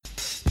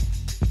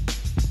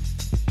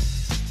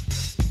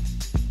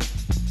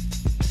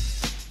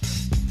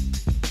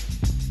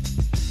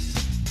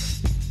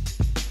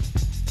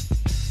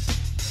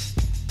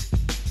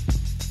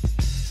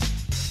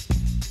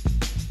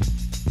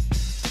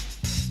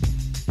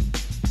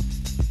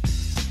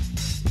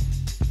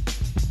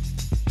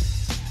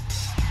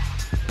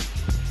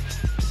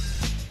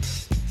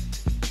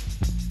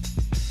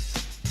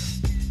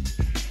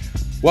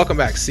Welcome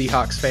back,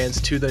 Seahawks fans,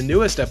 to the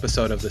newest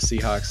episode of the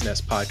Seahawks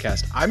Nest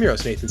podcast. I'm your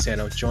host, Nathan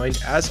Sano,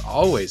 joined, as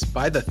always,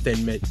 by the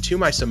Thin Mint to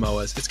my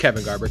Samoas. It's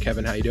Kevin Garber.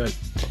 Kevin, how you doing?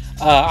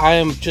 I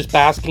am just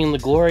basking in the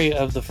glory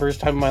of the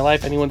first time in my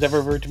life anyone's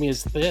ever referred to me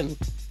as thin.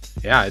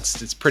 Yeah,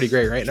 it's pretty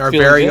great, right? And our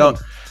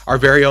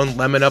very own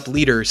Lemon Up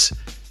leaders.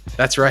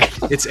 That's right.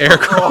 It's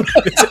Eric.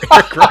 It's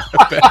Eric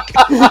Rosenbeck.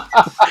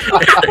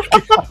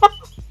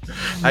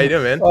 How you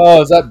doing, man?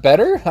 Oh, is that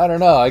better? I don't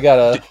know. I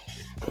gotta.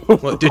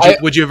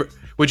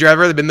 Would you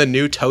ever have been the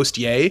new Toast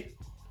Yay?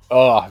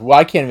 Oh, well,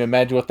 I can't even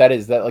imagine what that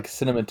is. Is that like a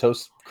cinnamon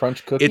toast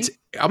crunch cookie?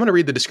 I'm going to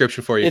read the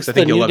description for you because I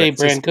think you'll love it.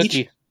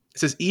 It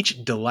says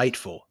each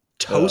delightful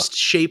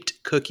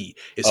toast-shaped cookie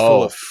is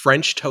full of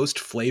French toast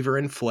flavor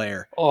and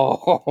flair.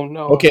 Oh,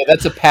 no. Okay,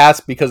 that's a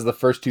pass because of the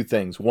first two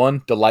things.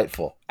 One,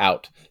 delightful.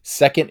 Out.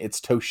 Second, it's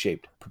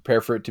toast-shaped.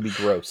 Prepare for it to be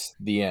gross.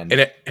 The end.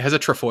 And it has a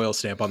trefoil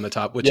stamp on the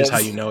top, which is how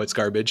you know it's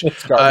garbage.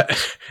 It's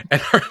garbage.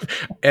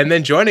 And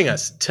then joining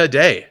us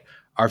today,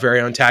 our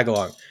very own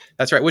tag-along.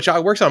 That's right, which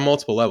works on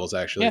multiple levels,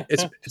 actually. Yeah,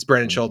 it's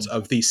Brandan Schultz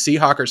of the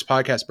Seahawkers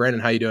podcast. Brandan,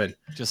 how you doing?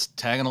 Just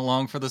tagging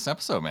along for this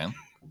episode, man.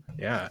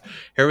 Yeah,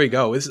 here we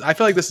go. I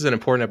feel like this is an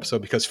important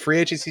episode because free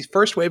agency's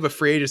first wave of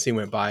free agency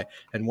went by,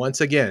 and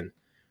once again,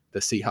 the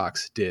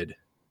Seahawks did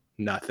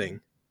nothing.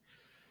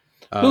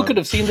 Who could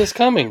have seen this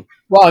coming?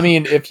 Well, I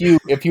mean, if you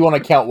want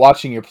to count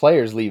watching your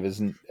players leave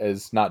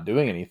as not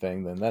doing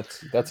anything, then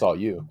that's all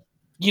you.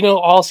 You know,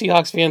 all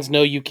Seahawks fans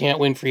know you can't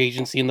win free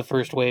agency in the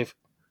first wave.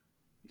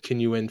 Can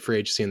you win free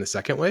agency in the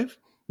second wave?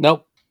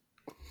 Nope.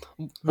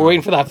 We're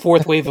waiting for that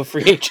fourth wave of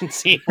free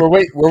agency. We're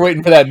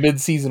waiting for that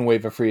mid-season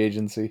wave of free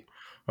agency.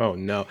 Oh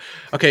no.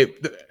 Okay,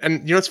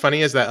 and you know what's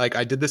funny is that like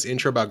I did this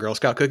intro about Girl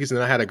Scout cookies, and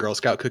then I had a Girl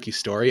Scout cookie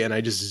story, and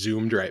I just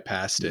zoomed right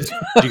past it.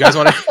 Do you guys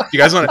want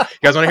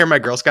to hear my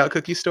Girl Scout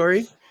cookie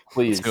story?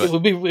 Please. It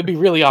would be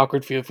really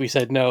awkward for you if we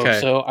said no. Okay.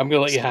 So I'm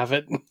gonna let you have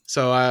it.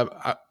 So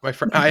my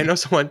friend, I know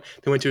someone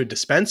who went to a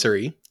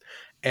dispensary,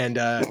 and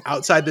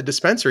outside the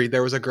dispensary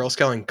there was a girl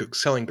selling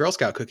Girl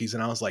Scout cookies,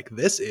 and I was like,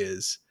 this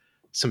is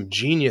some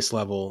genius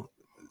level.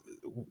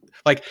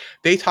 Like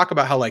they talk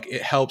about how like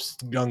it helps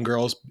young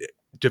girls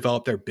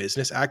develop their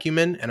business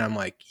acumen, and I'm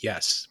like,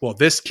 yes. Well,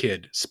 this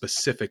kid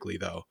specifically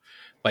though,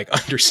 like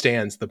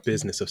understands the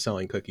business of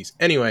selling cookies.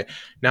 Anyway,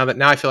 now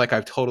I feel like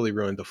I've totally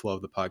ruined the flow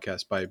of the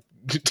podcast by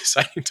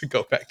deciding to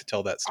go back to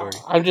tell that story.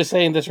 I'm just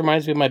saying this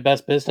reminds me of my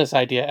best business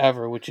idea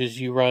ever, which is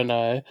you run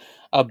a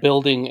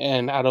building,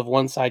 and out of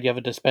one side you have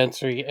a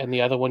dispensary, and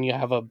the other one you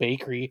have a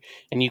bakery,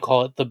 and you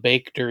call it the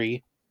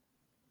Bakery.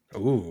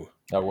 Ooh,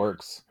 that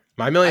works.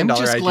 My $1 million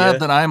idea. I'm just glad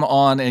that I'm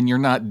on and you're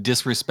not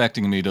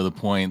disrespecting me to the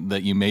point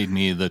that you made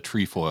me the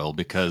trefoil,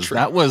 because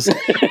those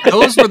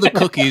were the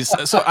cookies.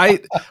 So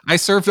I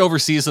served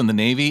overseas in the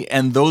Navy,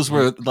 and those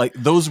were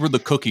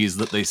the cookies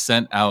that they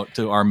sent out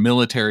to our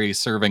military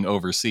serving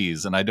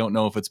overseas. And I don't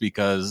know if it's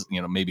because,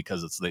 maybe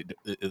because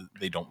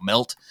they don't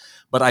melt,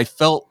 but I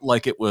felt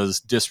like it was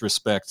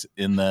disrespect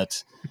in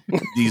that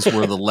these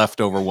were the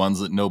leftover ones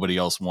that nobody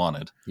else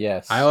wanted.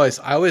 Yes. I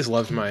always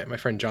loved my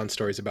friend John's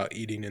stories about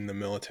eating in the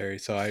military.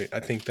 So I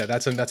think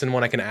that's in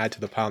one I can add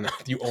to the pile now.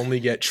 You only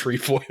get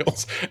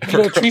trefoils.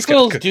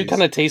 Trefoils do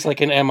kind of taste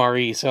like an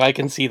MRE, so I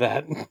can see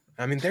that.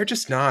 I mean, they're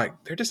just not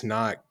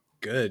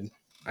good.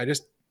 I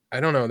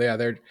don't know. Yeah,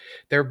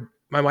 they're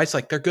my wife's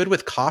like, they're good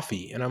with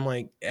coffee. And I'm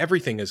like,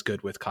 everything is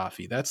good with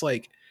coffee.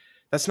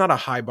 That's not a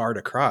high bar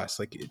to cross.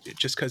 Like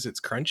just because it's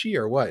crunchy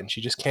or what? And she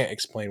just can't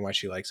explain why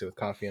she likes it with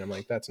coffee. And I'm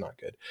like, that's not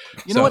good.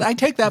 You know what? I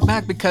take that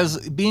back,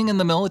 because being in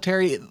the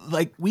military,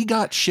 like we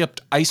got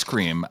shipped ice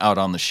cream out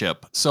on the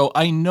ship. So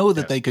I know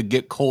that they could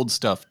get cold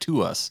stuff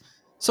to us.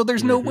 So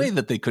there's no way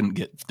that they couldn't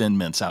get Thin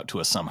Mints out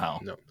to us somehow.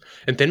 No.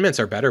 And Thin Mints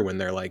are better when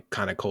they're like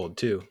kind of cold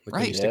too. Like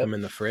when you stick Yep. them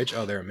in the fridge.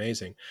 Oh, they're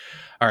amazing.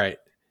 All right.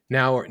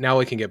 Now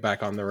we can get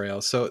back on the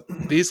rails. So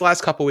these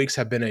last couple weeks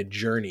have been a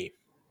journey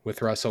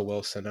with Russell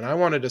Wilson. And I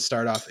wanted to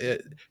start off, I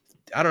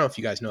don't know if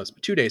you guys know this,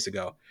 but 2 days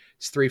ago,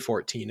 it's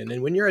 3/14. And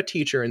then when you're a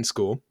teacher in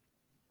school,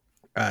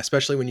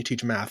 especially when you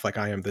teach math like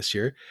I am this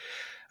year,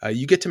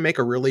 you get to make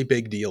a really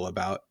big deal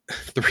about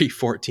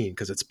 3/14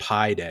 because it's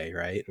Pi Day,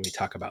 right? And we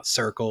talk about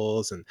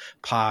circles and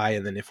pi.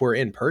 And then if we're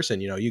in person,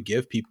 you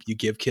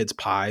give kids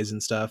pies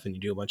and stuff, and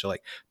you do a bunch of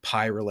like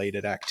pie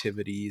related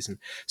activities. And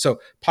so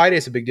Pi Day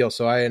is a big deal.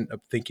 So I ended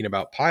up thinking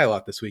about pie a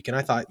lot this week. And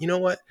I thought, you know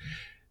what?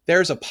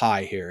 There's a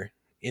pie here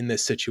in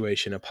this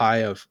situation, a pie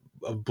of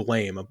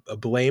blame, a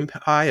blame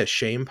pie, a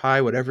shame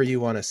pie, whatever you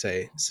want to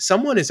say.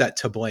 Someone is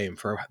to blame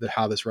for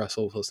how this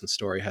Russell Wilson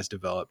story has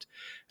developed.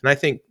 And I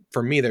think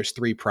for me, there's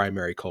three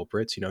primary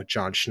culprits,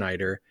 John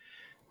Schneider,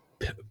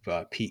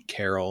 Pete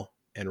Carroll,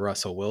 and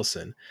Russell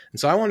Wilson. And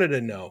so I wanted to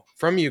know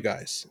from you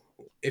guys,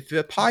 if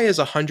the pie is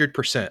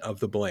 100% of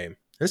the blame, and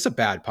this is a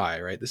bad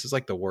pie, right? This is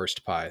like the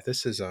worst pie.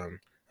 This is, I don't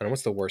know,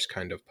 what's the worst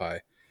kind of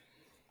pie?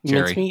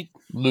 Cherry.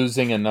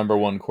 Losing a number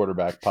one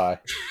quarterback pie.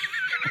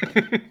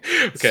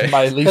 Okay.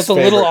 My least That's a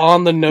favorite. little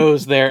on the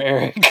nose there,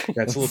 Eric.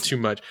 That's a little too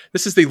much.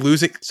 This is a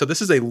losing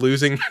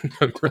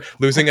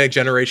losing a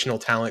generational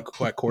talent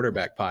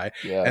quarterback pie.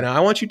 Yeah. And I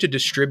want you to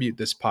distribute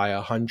this pie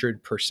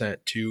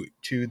 100%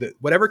 to the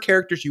whatever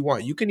characters you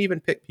want. You can even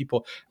pick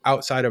people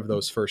outside of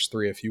those first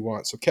three if you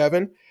want. So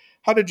Kevin,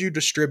 how did you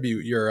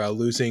distribute your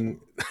losing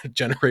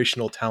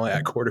generational talent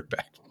at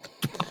quarterback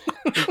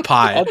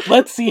pie?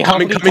 Let's see how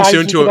many times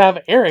you can have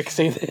Eric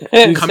say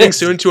that. Coming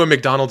soon to a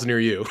McDonald's near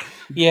you.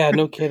 Yeah,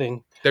 no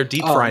kidding. They're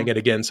deep frying it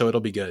again, so it'll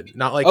be good.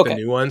 Not like the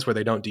new ones where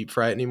they don't deep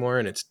fry it anymore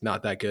and it's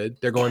not that good.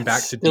 They're going back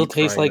to still deep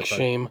tastes frying. Like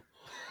shame.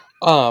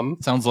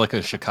 Sounds like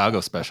a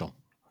Chicago special.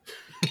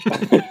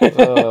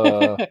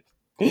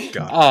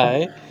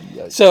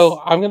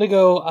 So I'm gonna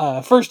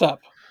go first up.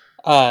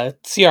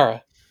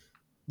 Ciara,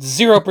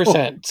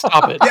 0%.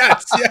 Stop it.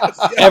 Yes.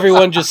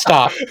 Everyone, just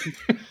stop.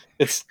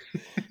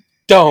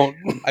 Don't.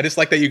 I just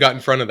like that you got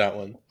in front of that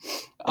one.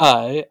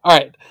 All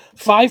right,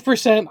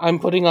 5%. I'm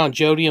putting on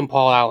Jody and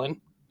Paul Allen.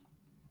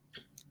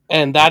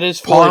 And that is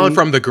Paul Allen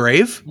from the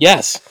grave?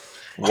 Yes.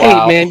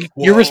 Wow. Hey, man,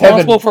 you're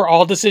responsible for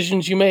all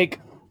decisions you make.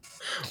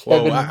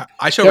 Whoa,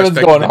 I show Kevin's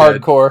respect. Going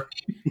hardcore.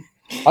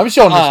 I'm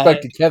showing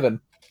respect to Kevin.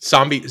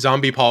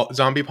 Zombie Paul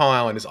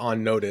Allen is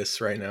on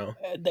notice right now.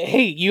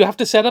 Hey, you have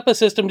to set up a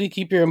system to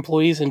keep your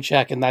employees in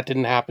check, and that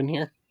didn't happen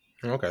here.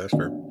 Okay, that's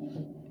fair.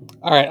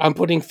 All right, I'm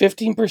putting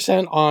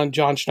 15% on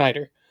John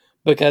Schneider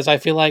because I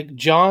feel like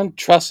John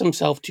trusts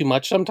himself too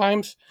much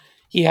sometimes.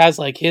 He has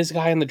like his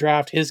guy in the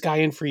draft, his guy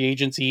in free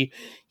agency.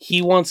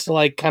 He wants to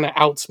like kind of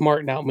outsmart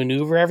and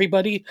outmaneuver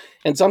everybody.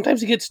 And sometimes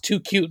he gets too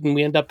cute and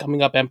we end up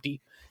coming up empty.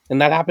 And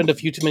that happened a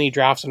few too many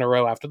drafts in a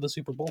row after the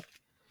Super Bowl.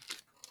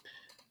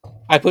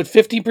 I put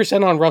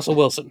 15% on Russell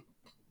Wilson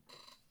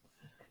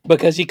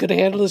because he could have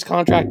handled his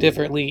contract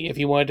differently if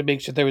he wanted to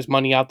make sure there was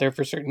money out there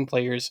for certain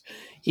players.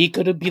 He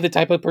could be the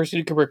type of person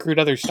who could recruit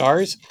other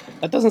stars.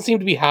 That doesn't seem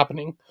to be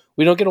happening.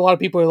 We don't get a lot of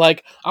people who are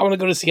like, I want to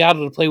go to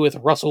Seattle to play with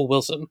Russell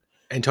Wilson.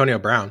 Antonio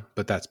Brown,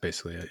 but that's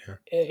basically it. Yeah.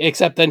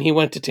 Except then he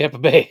went to Tampa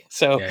Bay.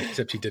 So yeah,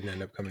 except he didn't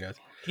end up coming out.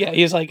 Yeah,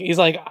 he's like,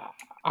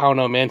 I don't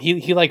know, man.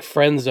 He like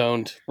friend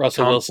zoned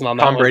Russell Wilson on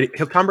that Tom Brady.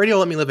 one. Tom Brady will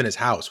let me live in his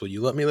house. Will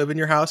you let me live in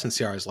your house? And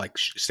Ciara's like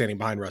standing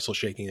behind Russell,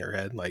 shaking her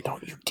head, like,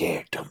 "Don't you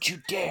dare! Don't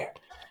you dare!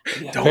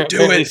 Yeah, don't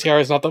do it."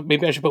 Ciara's not the.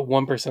 Maybe I should put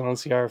 1% on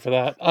Ciara for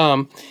that.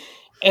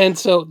 And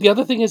so the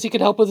other thing is he could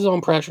help with his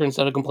own pressure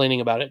instead of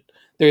complaining about it.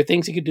 There are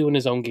things he could do in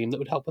his own game that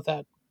would help with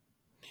that.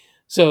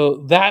 So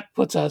that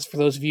puts us, for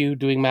those of you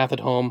doing math at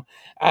home,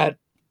 at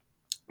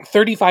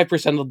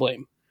 35% of the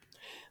blame.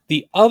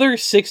 The other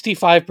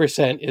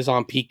 65% is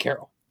on Pete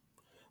Carroll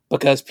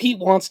because Pete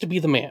wants to be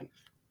the man.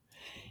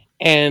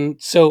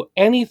 And so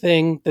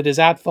anything that is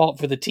at fault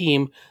for the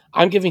team,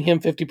 I'm giving him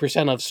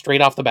 50% of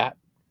straight off the bat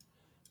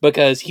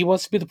because he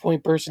wants to be the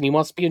point person. He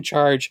wants to be in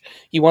charge.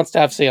 He wants to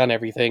have say on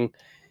everything.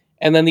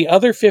 And then the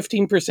other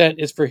 15%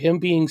 is for him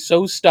being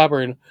so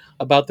stubborn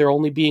about there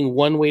only being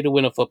one way to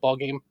win a football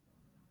game.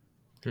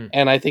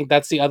 And I think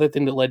that's the other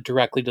thing that led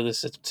directly to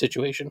this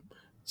situation.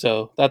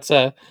 So that's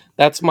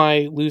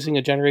my losing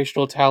a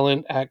generational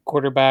talent at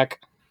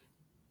quarterback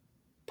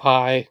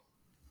pie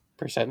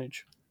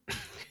percentage.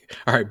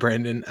 All right,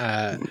 Brandon.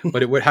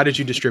 How did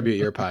you distribute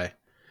your pie?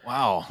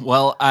 Wow.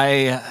 Well,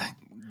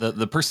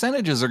 the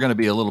percentages are going to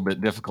be a little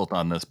bit difficult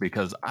on this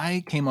because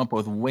I came up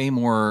with way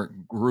more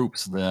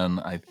groups than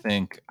I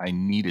think I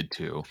needed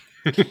to.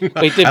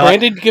 Wait, did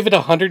Brandon give it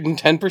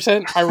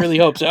 110%? I really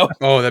hope so.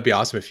 Oh, that'd be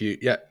awesome if you.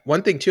 Yeah,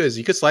 one thing too is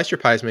you could slice your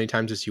pie as many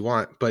times as you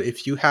want, but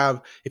if you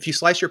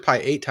slice your pie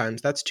 8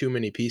 times, that's too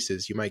many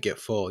pieces. You might get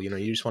full. You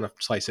just want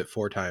to slice it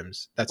 4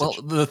 times.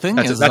 The thing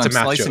is I'm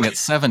slicing it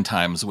 7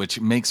 times, which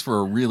makes for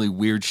a really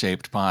weird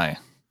shaped pie.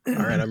 All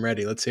right, I'm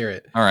ready. Let's hear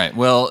it. All right.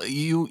 Well,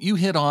 you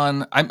hit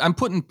on. I'm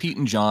putting Pete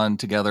and John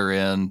together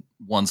in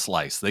one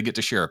slice. They get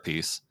to share a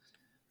piece.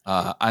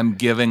 I'm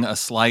giving a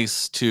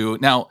slice to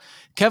now.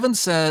 Kevin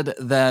said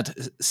that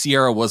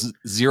Ciara was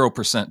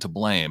 0% to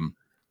blame,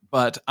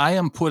 but I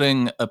am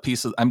putting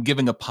I'm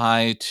giving a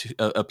piece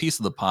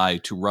of the pie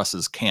to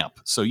Russ's camp.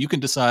 So you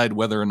can decide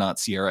whether or not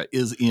Ciara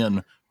is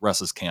in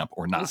Russ's camp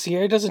or not.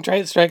 Ciara doesn't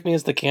strike me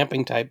as the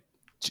camping type.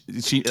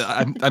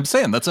 I'm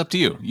saying that's up to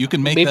you. You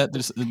can make that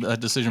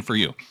decision for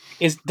you.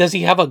 Does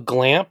he have a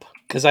glamp?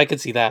 Because I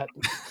could see that.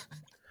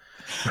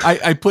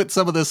 I put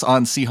some of this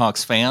on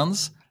Seahawks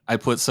fans. I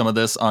put some of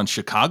this on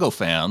Chicago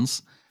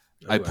fans.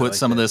 I put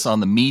some of this on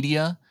the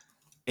media.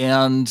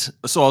 And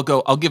so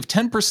I'll give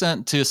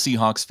 10% to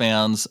Seahawks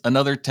fans,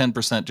 another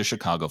 10% to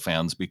Chicago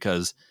fans,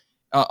 because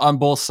on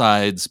both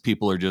sides,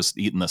 people are just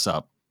eating this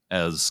up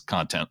as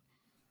content.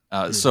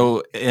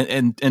 So,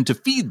 and to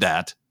feed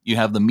that, you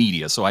have the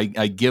media. So I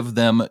give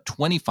them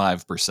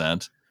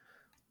 25%.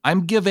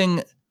 I'm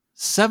giving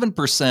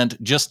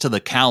 7% just to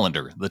the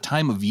calendar, the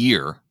time of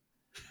year.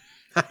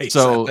 Nice.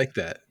 So I like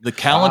that. The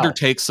calendar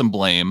takes some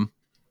blame.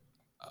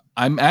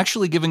 I'm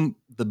actually giving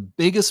the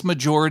biggest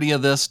majority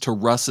of this to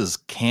Russ's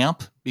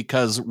camp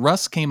because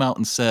Russ came out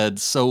and said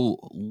so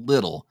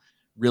little,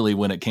 really,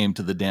 when it came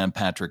to the Dan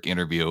Patrick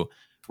interview.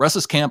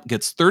 Russ's camp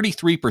gets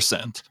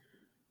 33%.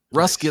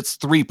 Russ Nice. gets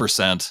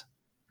 3%,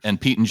 and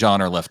Pete and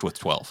John are left with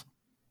 12.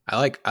 I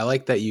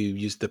like that you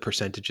use the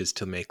percentages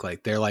to make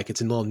like they're like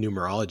it's a little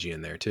numerology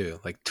in there too.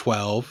 Like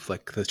 12,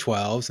 like the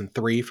 12s, and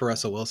 3 for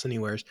Russell Wilson. He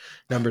wears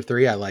number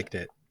 3. I liked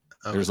it.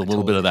 There's a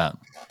little bit of that.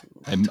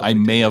 I totally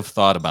may dig have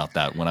thought about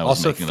that when I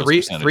was Also, making those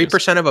 3%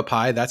 percentages. of a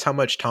pie. That's how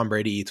much Tom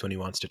Brady eats when he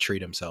wants to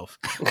treat himself.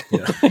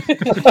 Yeah.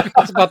 I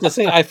was about to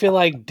say, I feel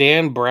like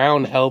Dan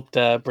Brown helped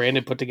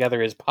Brandon put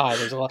together his pie.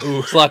 There's a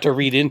lot to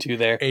read into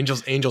there.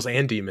 Angels,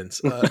 and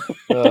demons.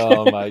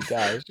 Oh my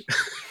gosh.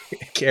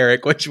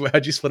 Eric,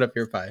 how'd you split up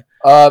your pie?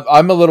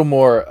 I'm a little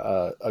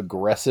more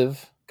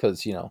aggressive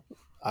because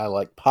I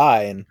like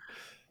pie and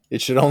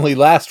it should only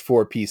last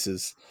 4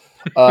 pieces.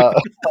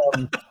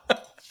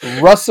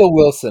 Russell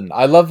Wilson.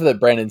 I love that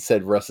Brandon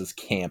said Russ's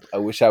camp. I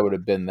wish I would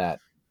have been that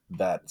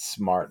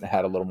smart and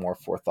had a little more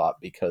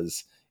forethought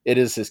because it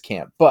is his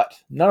camp. But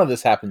none of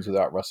this happens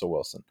without Russell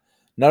Wilson.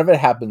 None of it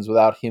happens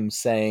without him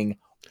saying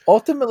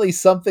ultimately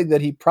something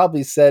that he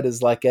probably said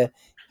is like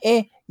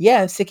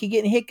yeah, I'm sick of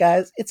getting hit,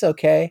 guys. It's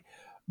okay.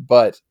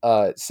 But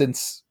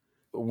since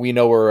we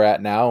know where we're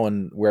at now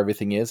and where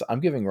everything is, I'm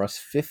giving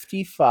Russ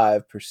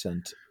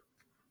 55%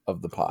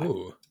 of the pie.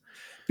 Ooh.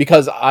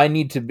 Because I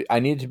need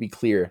to be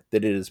clear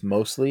that it is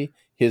mostly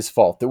his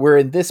fault that we're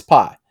in this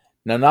pie.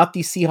 Now, not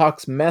the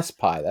Seahawks mess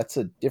pie. That's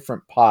a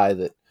different pie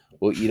that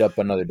we'll eat up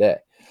another day.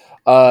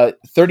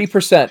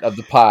 30% of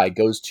the pie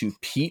goes to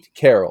Pete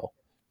Carroll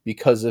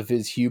because of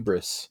his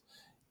hubris.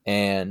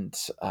 And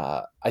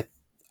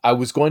I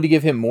was going to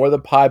give him more of the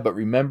pie, but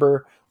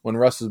remember when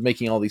Russ was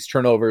making all these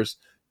turnovers,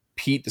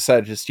 Pete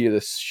decided to steer the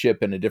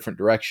ship in a different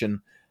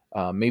direction.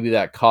 Maybe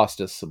that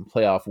cost us some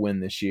playoff win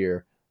this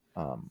year.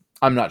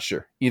 I'm not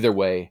sure. Either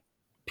way,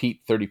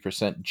 Pete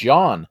 30%,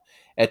 John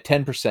at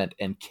 10%,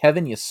 and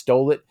Kevin, you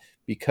stole it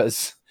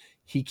because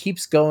he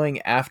keeps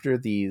going after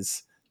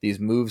these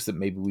moves that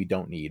maybe we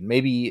don't need.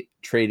 Maybe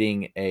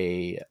trading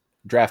a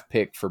draft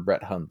pick for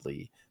Brett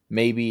Hundley.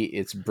 Maybe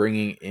it's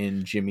bringing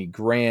in Jimmy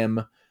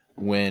Graham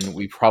when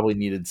we probably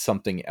needed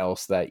something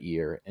else that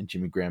year, and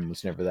Jimmy Graham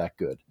was never that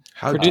good.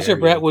 Producer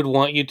Brett would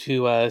want you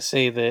to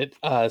say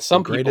that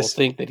some people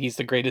think that he's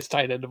the greatest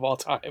tight end of all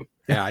time.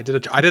 Yeah, I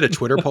did a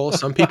Twitter poll.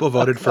 Some people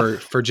voted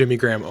for Jimmy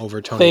Graham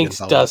over Tony. Thanks,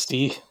 Gonzalez.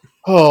 Dusty.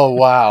 Oh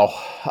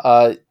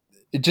wow!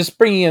 Just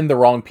bringing in the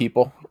wrong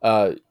people.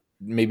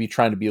 Maybe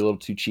trying to be a little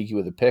too cheeky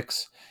with the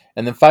picks,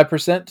 and then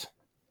 5%,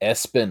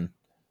 Espen.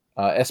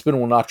 Espen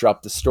will not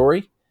drop the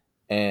story,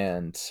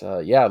 and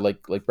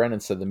like Brandon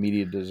said, the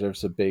media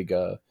deserves a big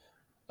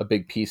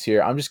piece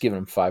here. I'm just giving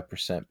them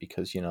 5%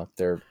 because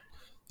they're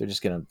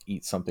just gonna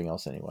eat something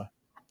else anyway.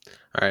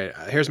 All right,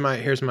 here's my.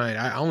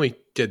 I only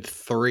did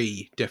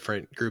 3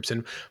 different groups,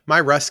 and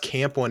my Russ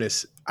camp one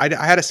is. I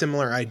had a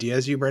similar idea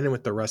as you, Brendan,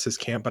 with the Russ's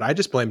camp, but I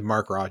just blamed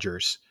Mark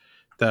Rogers,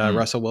 the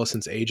Russell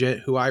Wilson's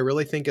agent, who I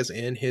really think is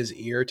in his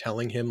ear,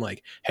 telling him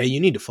like, "Hey,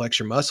 you need to flex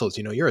your muscles.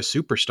 You're a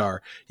superstar.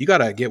 You got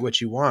to get what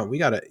you want. We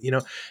got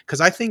to,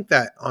 because I think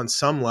that on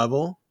some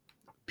level,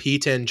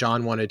 Pete and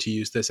John wanted to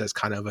use this as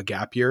kind of a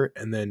gap year,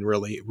 and then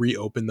really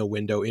reopen the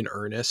window in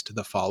earnest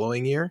the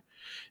following year,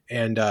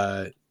 and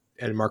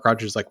Mark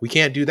Rogers is like, we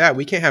can't do that.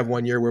 We can't have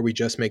 1 year where we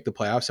just make the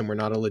playoffs and we're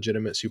not a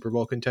legitimate Super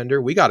Bowl contender.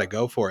 We got to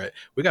go for it.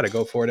 We got to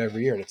go for it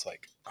every year. And it's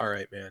like, all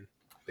right, man,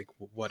 like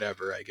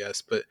whatever, I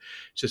guess. But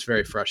it's just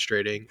very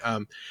frustrating.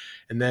 And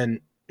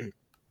then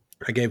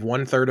I gave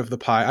 1/3 of the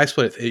pie. I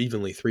split it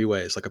evenly 3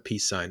 ways, like a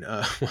peace sign.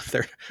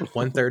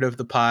 1/3 of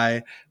the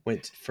pie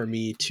went for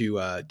me to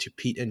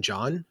Pete and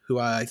John, who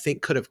I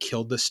think could have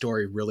killed the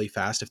story really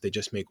fast if they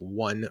just make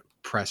one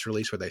press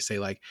release where they say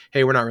like,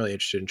 hey, we're not really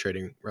interested in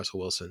trading Russell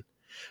Wilson.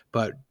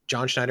 But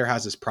John Schneider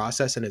has this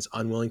process and is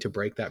unwilling to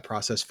break that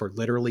process for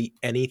literally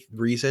any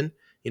reason,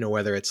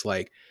 whether it's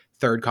like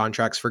 3rd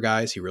contracts for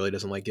guys. He really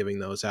doesn't like giving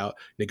those out.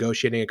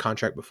 Negotiating a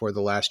contract before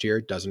the last year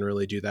doesn't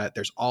really do that.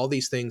 There's all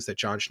these things that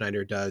John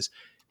Schneider does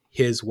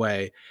his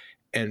way.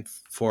 And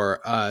for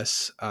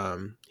us,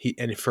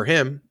 for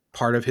him,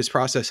 part of his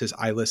process is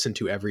I listen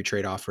to every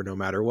trade offer no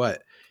matter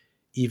what.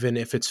 Even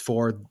if it's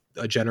for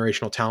a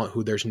generational talent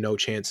who there's no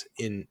chance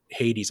in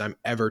Hades I'm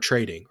ever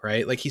trading,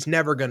 right? Like he's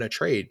never going to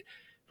trade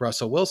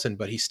Russell Wilson,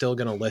 but he's still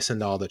going to listen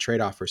to all the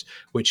trade offers,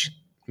 which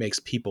makes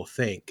people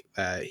think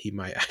that he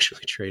might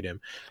actually trade him.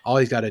 All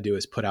he's got to do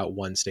is put out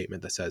one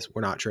statement that says,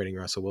 we're not trading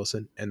Russell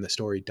Wilson, and the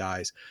story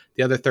dies.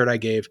 The other third I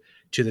gave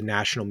to the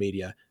national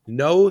media.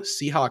 No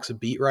Seahawks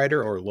beat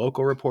writer or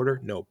local reporter,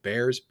 no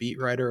Bears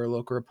beat writer or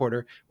local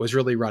reporter was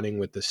really running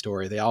with the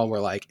story. They all were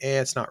like,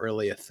 it's not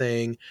really a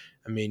thing.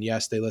 I mean,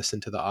 yes, they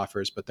listen to the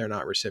offers, but they're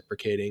not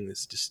reciprocating.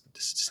 It's just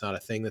not a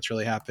thing that's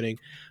really happening.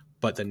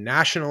 But the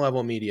national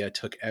level media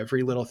took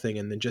every little thing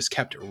and then just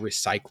kept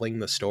recycling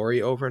the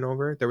story over and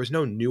over. There was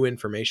no new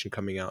information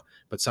coming out,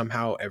 but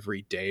somehow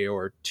every day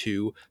or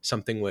two,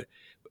 it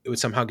would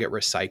somehow get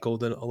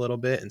recycled a little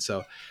bit. And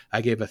so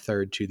I gave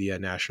 1/3 to the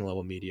national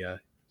level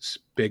media.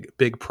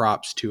 Big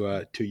props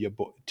to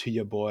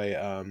your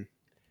boy.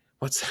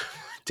 What's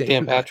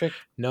Dan Patrick?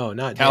 No,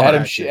 not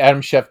Adam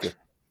Schefter.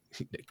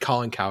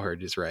 Colin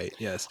Cowherd is right.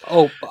 Yes.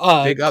 Oh,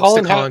 Big ups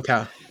to Colin, Colin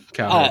Cowherd.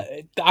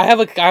 I have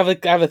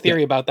a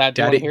theory about that.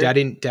 Do you want to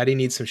hear? Daddy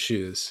needs some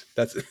shoes.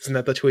 Isn't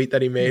that the tweet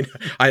that he made?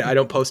 I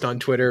don't post on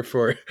Twitter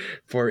for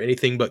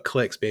anything but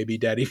clicks, baby.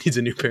 Daddy needs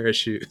a new pair of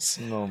shoes.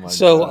 Oh my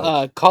So,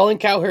 god. Colin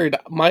Cowherd,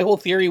 my whole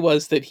theory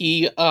was that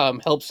he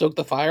helped stoke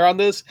the fire on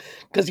this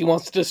because he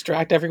wants to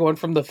distract everyone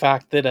from the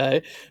fact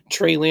that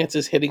Trey Lance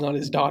is hitting on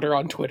his daughter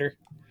on Twitter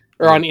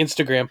or on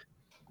Instagram.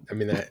 I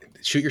mean,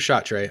 shoot your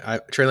shot, Trey.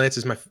 Trey Lance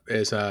is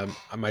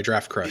my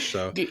draft crush.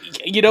 So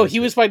He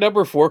was my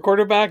number 4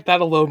 quarterback. That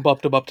alone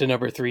bumped him up to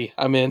number 3.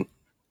 I'm in.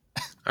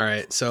 All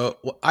right. So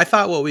I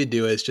thought what we'd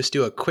do is just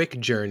do a quick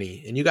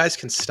journey, and you guys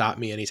can stop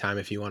me anytime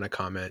if you want to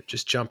comment.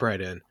 Just jump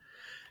right in.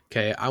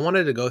 Okay. I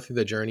wanted to go through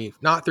the journey,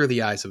 not through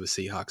the eyes of a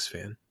Seahawks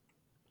fan.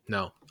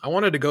 No, I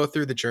wanted to go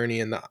through the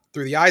journey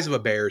through the eyes of a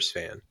Bears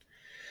fan.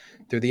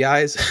 Through the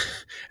eyes,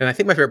 and I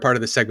think my favorite part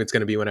of this segment is going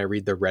to be when I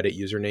read the Reddit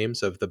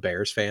usernames of the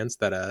Bears fans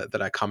that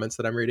I comments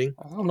that I'm reading.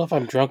 I don't know if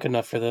I'm drunk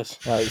enough for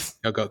this. Nice.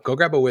 Now go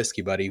grab a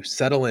whiskey, buddy.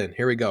 Settle in.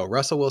 Here we go.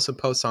 Russell Wilson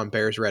posts on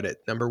Bears Reddit.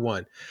 Number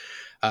 1.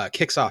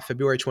 Kicks off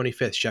February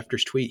 25th.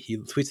 Schefter's tweet. He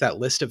tweets that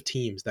list of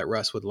teams that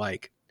Russ would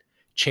like.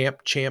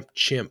 Champ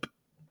Chimp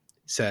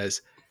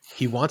says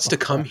he wants to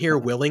come here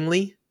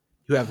willingly.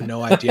 You have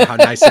no idea how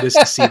nice it is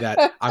to see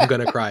that. I'm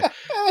going to cry.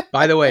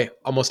 By the way,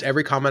 almost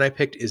every comment I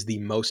picked is the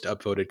most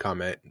upvoted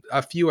comment.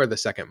 A few are the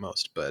second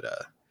most, but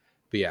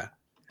yeah.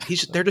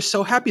 They're just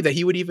so happy that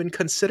he would even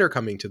consider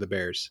coming to the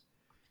Bears.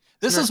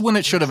 This is when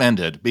it should have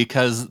ended,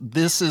 because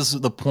this is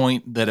the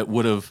point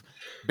that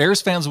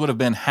Bears fans would have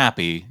been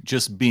happy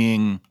just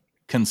being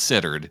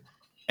considered,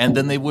 and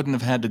then they wouldn't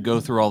have had to go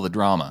through all the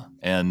drama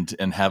and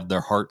have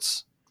their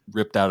hearts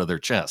ripped out of their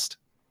chest.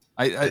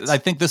 I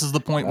think this is the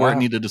point where it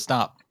needed to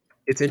stop.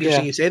 It's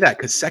interesting you say that,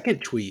 because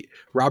second tweet,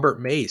 Robert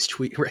Mays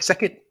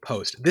second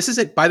post. This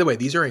isn't, by the way,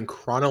 these are in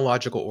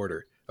chronological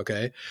order.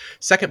 Okay.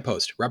 Second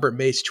post, Robert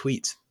Mays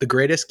tweets the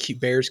greatest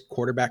Bears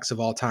quarterbacks of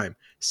all time.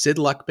 Sid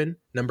Luckman,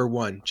 number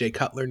 1. Jay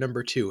Cutler,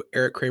 number 2.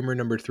 Eric Kramer,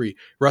 number 3.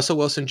 Russell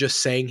Wilson just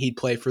saying he'd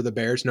play for the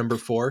Bears, number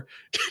 4.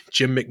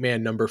 Jim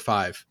McMahon, number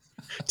 5.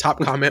 Top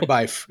comment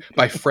by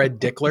Fred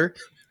Dickler.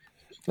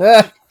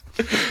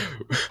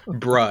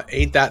 Bruh,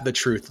 ain't that the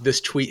truth? This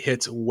tweet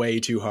hits way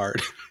too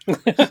hard.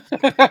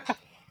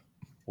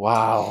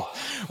 Wow.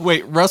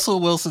 Wait, Russell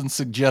Wilson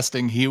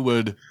suggesting he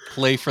would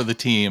play for the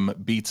team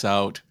beats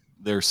out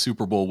their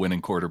Super Bowl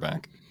winning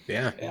quarterback.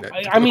 Yeah.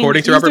 I mean,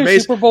 according to Robert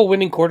Mays, Super Bowl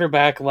winning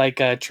quarterback like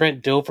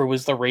Trent Dilfer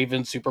was the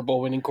Ravens Super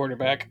Bowl winning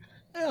quarterback.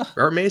 Yeah.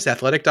 Robert Mays,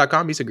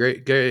 athletic.com. He's a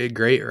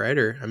great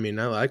writer. I mean,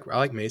 I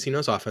like Mays. He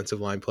knows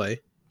offensive line play.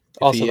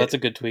 Also, that's a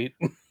good tweet.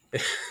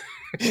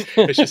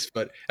 It's just,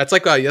 but that's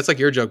like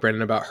your joke,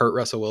 Brandon, about hurt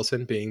Russell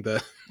Wilson being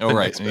the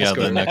right,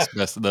 the next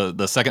best,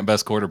 the second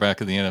best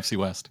quarterback of the NFC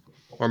West,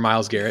 or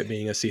Myles Garrett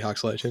being a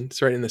Seahawks legend.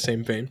 It's right in the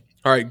same vein.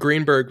 All right,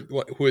 Greenberg,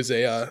 who is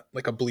a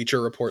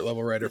Bleacher Report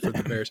level writer for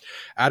the Bears.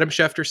 Adam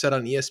Schefter said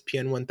on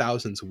ESPN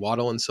 1000's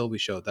Waddle and Sylvie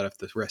show that if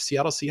the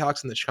Seattle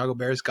Seahawks and the Chicago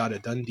Bears got a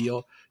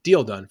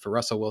deal done for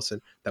Russell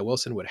Wilson, that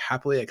Wilson would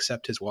happily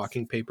accept his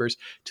walking papers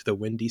to the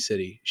Windy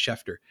City.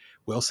 Schefter,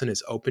 Wilson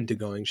is open to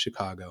going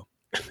Chicago.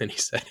 And then he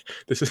said,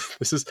 this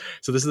is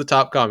the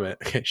top comment.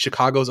 Okay,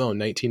 Chicago's own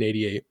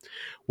 1988.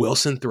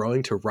 Wilson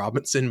throwing to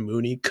Robinson,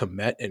 Mooney,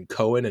 Komet, and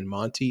Cohen and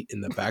Monty in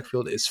the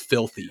backfield is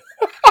filthy.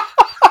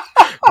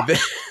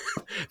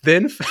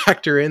 Then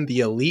factor in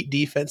the elite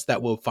defense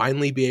that will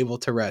finally be able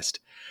to rest.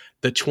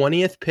 The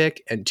 20th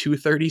pick and 2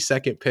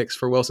 32nd picks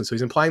for Wilson. So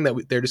he's implying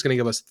that they're just going to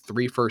give us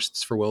 3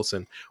 firsts for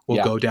Wilson.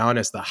 Will go down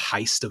as the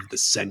heist of the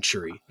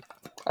century.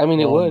 I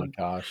mean, it would. Oh my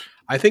gosh.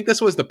 I think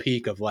this was the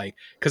peak of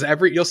because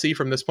you'll see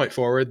from this point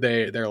forward,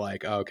 they're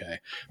like, oh, okay.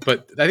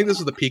 But I think this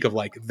was the peak of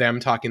them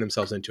talking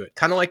themselves into it.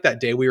 Kind of like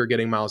that day we were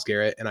getting Myles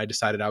Garrett and I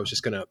decided I was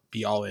just going to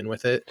be all in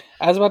with it.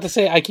 I was about to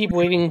say, I keep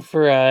waiting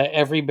for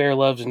Every Bear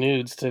Loves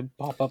Nudes to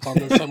pop up on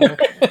this somewhere.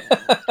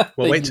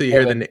 Well, wait till you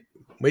hear the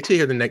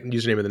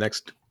username of the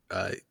next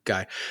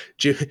guy.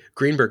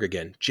 Greenberg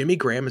again. Jimmy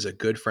Graham is a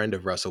good friend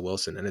of Russell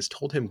Wilson and has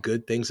told him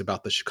good things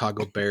about the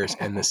Chicago Bears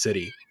and the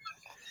city.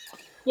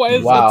 Why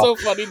is that so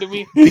funny to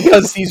me?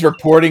 Because he's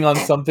reporting on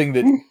something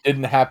that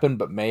didn't happen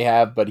but may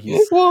have, but he's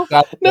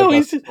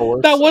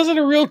that wasn't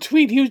a real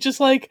tweet. He was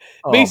just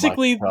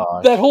basically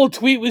that whole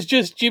tweet was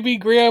just Jimmy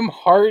Graham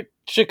heart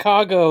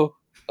Chicago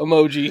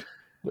emoji.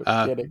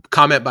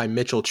 Comment by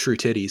Mitchell True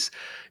Titties.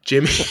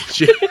 Jimmy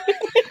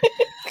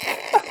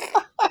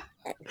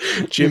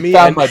you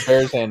found my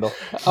Bears handle.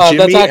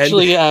 That's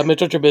actually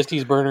Mitchell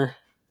Trubisky's burner.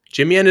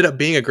 Jimmy ended up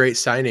being a great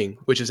signing,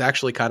 which is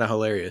actually kind of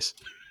hilarious.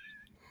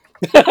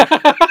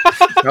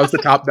 That was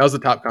the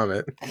top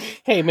comment.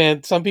 Hey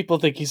man, some people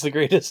think he's the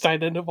greatest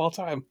tight end of all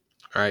time.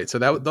 All right, so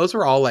those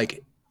were all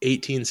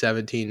 18,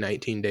 17,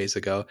 19 days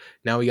ago.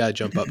 Now we got to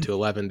jump up to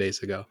 11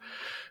 days ago.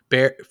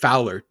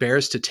 Fowler,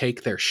 Bears to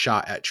take their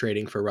shot at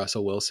trading for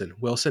Russell Wilson.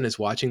 Wilson is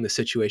watching the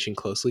situation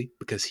closely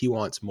because he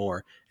wants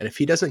more. And if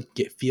he doesn't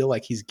feel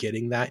like he's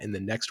getting that in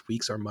the next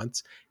weeks or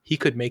months, he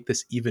could make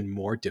this even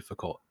more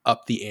difficult.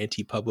 Up the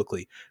ante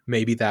publicly.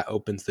 Maybe that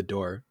opens the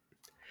door.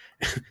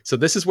 So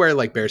this is where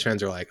like Bears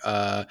fans are like,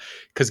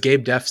 because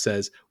Gabe Def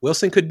says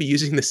Wilson could be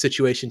using this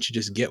situation to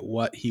just get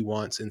what he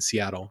wants in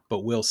Seattle, but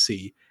we'll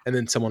see. And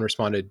then someone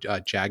responded,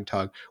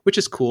 Jagtog, which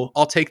is cool.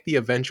 I'll take the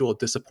eventual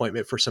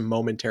disappointment for some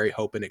momentary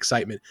hope and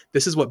excitement.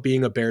 This is what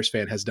being a Bears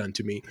fan has done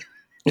to me.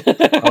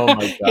 Oh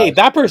my Hey, gosh.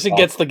 that person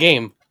gets the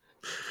game.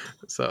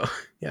 So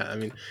yeah, I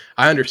mean,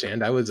 I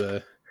understand. I was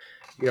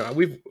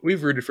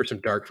we've rooted for some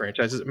dark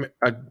franchises.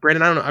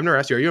 Brandon, I don't know. I've never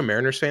asked you. Are you a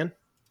Mariners fan?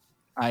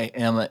 I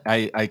am.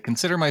 I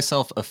consider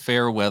myself a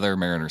fair weather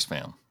Mariners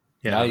fan.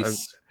 Yeah,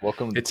 Nice.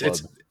 Welcome to the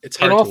club. It's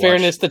hard In all to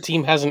fairness, watch. the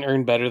team hasn't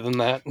earned better than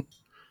that.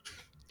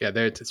 Yeah,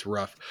 it's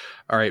rough.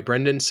 All right,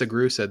 Brendan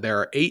Segru said there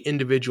are 8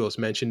 individuals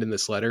mentioned in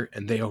this letter,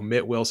 and they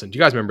omit Wilson. Do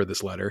you guys remember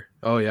this letter?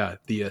 Oh yeah,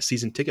 the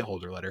season ticket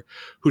holder letter,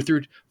 who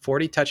threw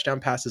 40 touchdown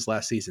passes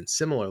last season.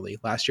 Similarly,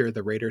 last year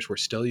the Raiders were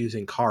still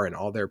using Carr in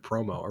all their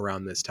promo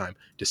around this time,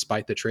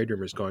 despite the trade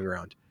rumors going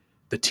around.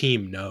 The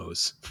team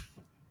knows.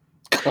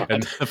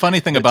 And The funny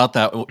thing about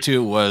that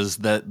too was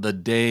that the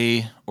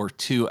day or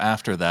two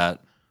after that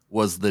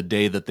was the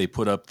day that they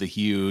put up the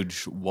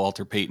huge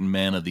Walter Payton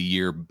Man of the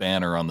Year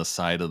banner on the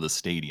side of the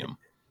stadium.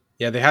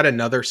 yeah, they had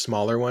another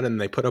smaller one,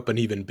 and they put up an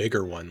even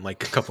bigger one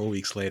like a couple of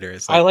weeks later.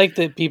 It's like, I like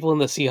that people in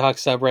the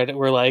Seahawks subreddit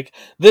were like,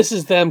 "This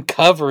is them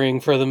covering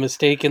for the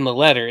mistake in the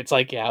letter." It's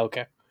like, yeah,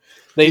 okay.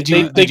 They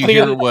Did you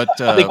hear what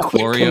they quick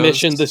Florio's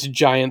commissioned this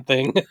giant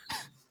thing.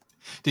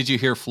 Did you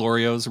hear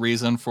Florio's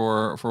reason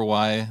for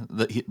why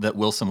that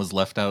Wilson was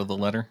left out of the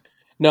letter?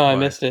 No, I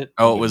Why? missed it.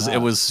 Oh, it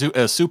was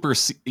a super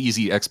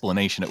easy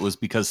explanation. It was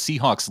because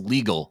Seahawks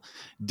legal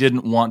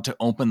didn't want to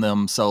open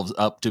themselves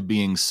up to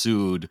being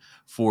sued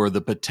for the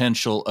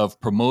potential of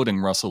promoting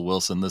Russell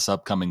Wilson this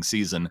upcoming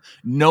season,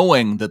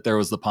 knowing that there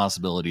was the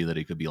possibility that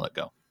he could be let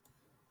go.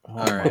 Oh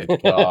all right. my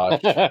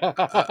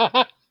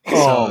gosh.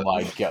 Oh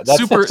my god.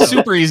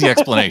 Super easy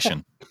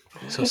explanation.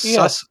 So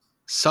Yeah.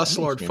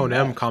 Suslord That makes me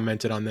Phonem mad.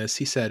 commented on this.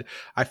 He said,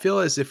 I feel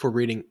as if we're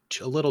reading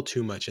a little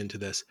too much into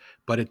this,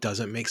 but it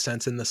doesn't make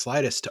sense in the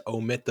slightest to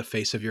omit the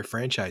face of your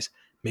franchise.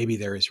 Maybe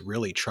there is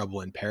really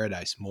trouble in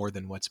paradise more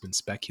than what's been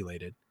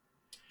speculated.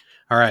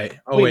 All right.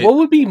 Oh, Wait, wait. what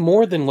would be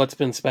more than what's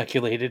been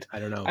speculated? I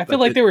don't know. I feel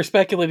like they were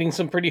speculating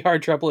some pretty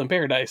hard trouble in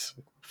paradise.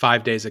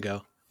 5 days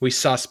ago, we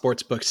saw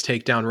sportsbooks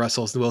take down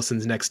Russell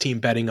Wilson's next team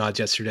betting odds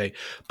yesterday.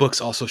 Books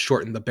also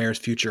shortened the Bears'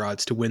 future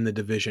odds to win the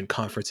division,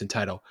 conference, and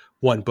title.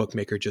 One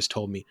bookmaker just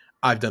told me,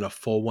 I've done a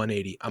full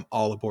 180. I'm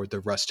all aboard the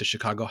Russ to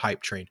Chicago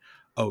hype train.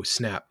 Oh,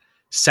 snap.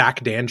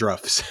 Sack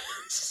Dandruff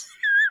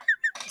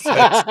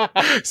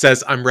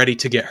says, I'm ready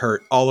to get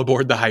hurt. All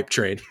aboard the hype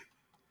train.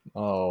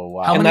 Oh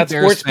wow. How And many that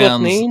Bears sportsbook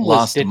fans name was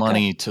lost Ditka?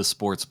 money to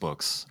sports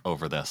books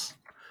over this?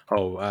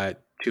 Oh,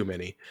 too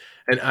many.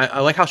 And I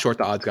like how short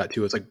the odds got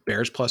too. It's like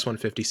Bears plus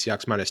 150,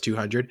 Seahawks minus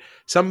 200.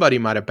 Somebody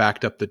might have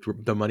backed up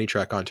the money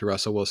track onto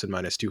Russell Wilson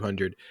minus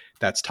 200.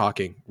 That's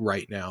talking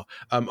right now.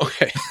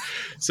 Okay,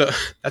 so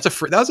that's a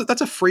free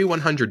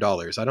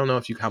 $100. I don't know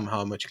if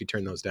how much you could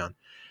turn those down.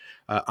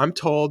 I'm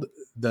told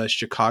the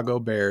Chicago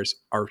Bears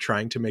are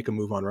trying to make a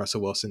move on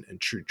Russell Wilson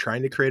and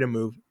trying to create a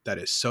move that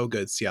is so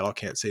good Seattle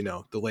can't say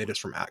no. The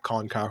latest from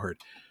 @Colin Cowherd,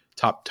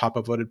 top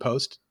upvoted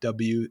post,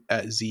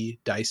 WZ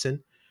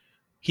Dyson.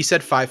 He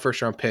said 5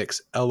 first-round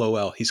picks.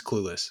 LOL, he's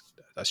clueless.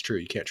 That's true.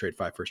 You can't trade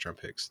 5 first-round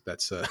picks.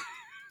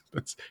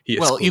 He is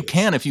Well, clueless. you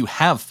can if you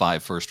have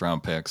 5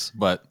 first-round picks,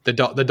 but The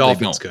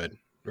Dolphins don't. could,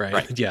 right?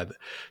 Right. Yeah,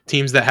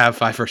 teams that have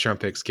 5 first-round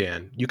picks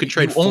can. You could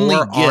trade You only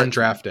 4 get- on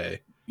draft day.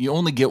 you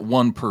only get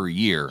 1 per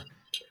year,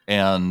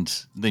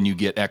 and then you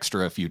get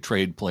extra if you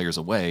trade players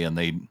away. And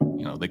they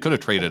could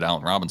have traded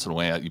Allen Robinson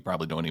away. You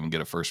probably don't even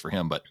get a first for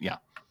him, but yeah.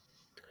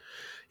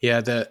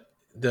 Yeah,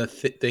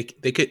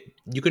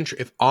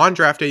 if on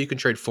draft day you can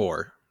trade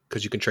 4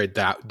 because you can trade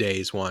that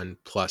day's one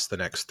plus the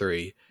next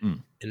 3,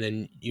 and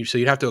then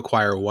you'd have to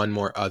acquire 1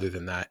 more other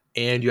than that,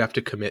 and you have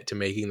to commit to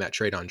making that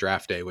trade on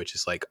draft day, which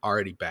is like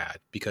already bad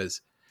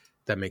because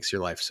that makes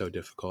your life so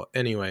difficult.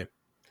 Anyway,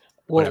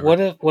 Well,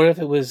 whatever. what if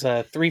it was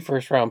 3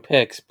 first-round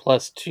picks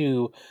plus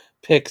 2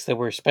 picks that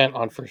were spent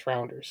on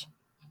first-rounders?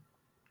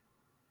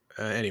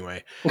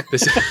 Anyway,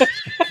 this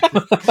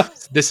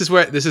is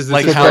where Like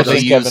is how where they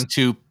those- used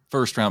 2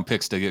 first-round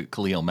picks to get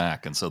Khalil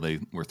Mack, and so they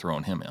were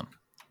throwing him in.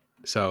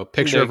 So There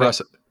picture you of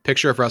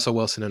go. Russell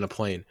Wilson in a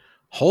plane.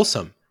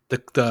 Wholesome.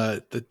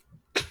 The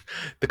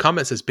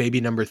comment says baby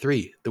number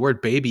 3. The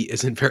word baby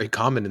isn't very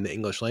common in the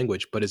English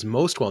language, but is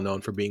most well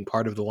known for being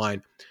part of the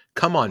line,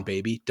 "Come on,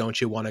 baby, don't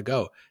you want to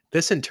go?"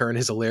 This in turn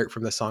is a lyric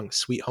from the song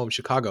Sweet Home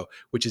Chicago,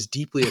 which is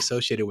deeply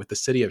associated with the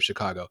city of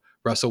Chicago.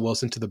 Russell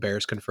Wilson to the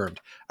Bears confirmed.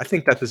 I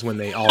think that is when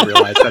they all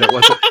realized that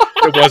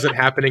it wasn't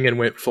happening and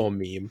went full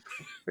meme.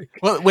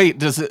 Well,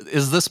 wait,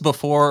 is this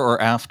before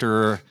or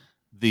after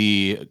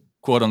the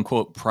quote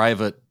unquote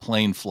private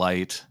plane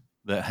flight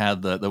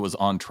that was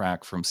on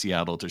track from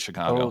Seattle to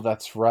Chicago? Oh,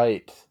 that's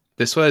right.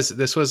 This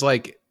was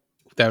like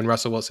when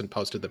Russell Wilson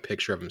posted the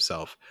picture of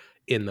himself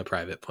in the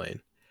private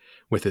plane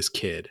with his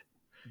kid.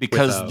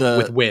 Because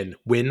with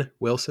Win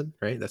Wilson,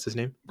 right? That's his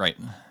name. Right.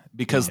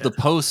 Because Yeah. the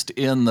post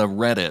in the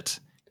Reddit,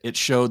 it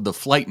showed the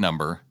flight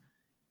number,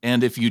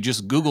 And if you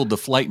just Googled the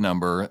flight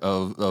number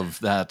of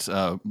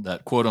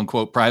that quote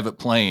unquote private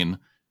plane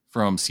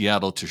from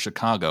Seattle to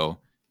Chicago,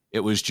 it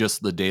was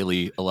just the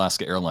daily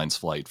Alaska Airlines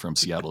flight from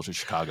Seattle to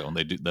Chicago, and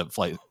they do that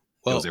flight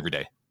goes Well, every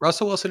day.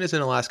 Russell Wilson is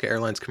in Alaska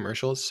Airlines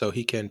commercials, so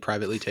he can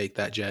privately take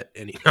that jet.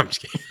 No, I'm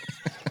just kidding.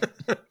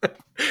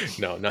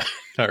 No, not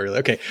really.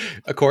 Okay.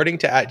 According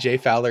to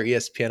 @JFowler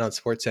ESPN on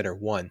SportsCenter,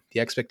 1, the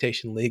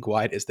expectation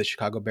league-wide is the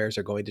Chicago Bears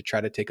are going to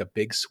try to take a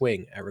big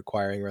swing at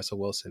requiring Russell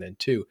Wilson. And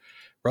 2,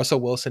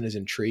 Russell Wilson is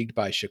intrigued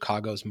by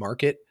Chicago's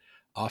market,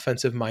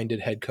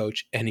 offensive-minded head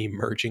coach, and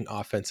emerging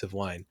offensive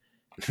line.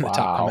 The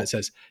top comment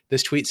says,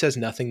 this tweet says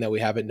nothing that we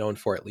haven't known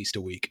for at least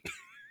a week.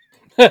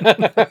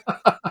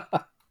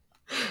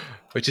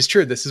 Which is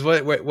true. This is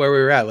where we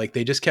were at. Like,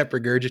 they just kept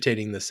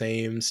regurgitating the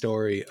same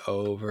story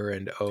over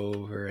and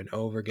over and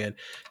over again.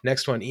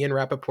 Next one, Ian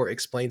Rappaport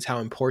explains how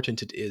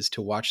important it is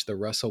to watch the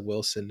Russell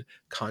Wilson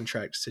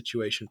contract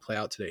situation play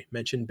out today.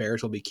 Mentioned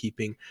Bears will be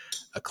keeping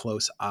a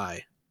close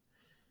eye.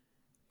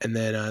 And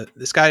then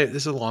this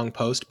is a long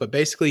post, but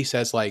basically he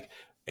says, like,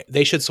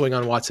 they should swing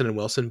on Watson and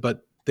Wilson,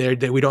 but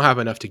we don't have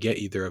enough to get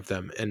either of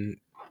them. And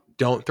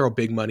don't throw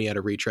big money at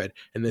a retread.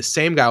 And the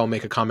same guy will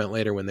make a comment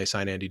later when they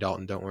sign Andy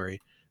Dalton. Don't worry.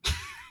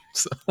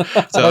 So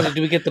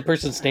do we get the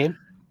person's name?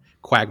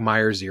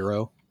 Quagmire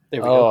 0.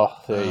 There we go.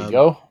 There you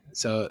go.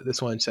 So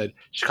this one said,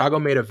 Chicago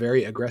made a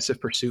very aggressive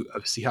pursuit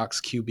of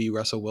Seahawks QB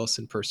Russell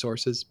Wilson per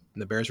sources.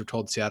 And the Bears were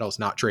told Seattle is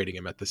not trading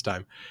him at this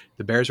time.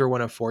 The Bears were one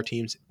of 4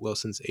 teams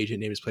Wilson's agent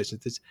name is placed in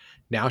this.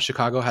 Now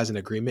Chicago has an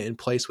agreement in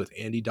place with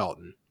Andy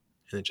Dalton.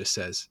 And it just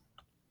says,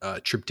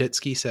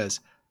 Trubitsky says,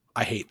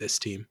 I hate this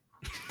team.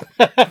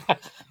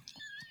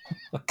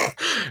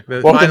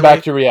 Welcome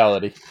back to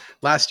reality.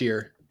 Last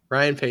year,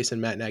 Ryan Pace and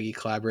Matt Nagy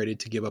collaborated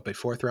to give up a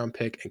 4th-round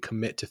pick and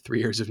commit to 3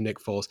 years of Nick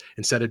Foles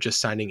instead of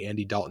just signing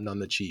Andy Dalton on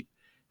the cheap.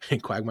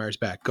 And Quagmire's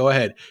back. Go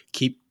ahead.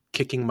 Keep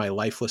kicking my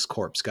lifeless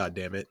corpse,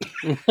 goddammit.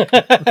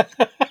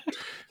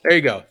 There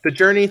you go. The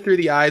journey through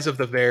the eyes of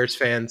the Bears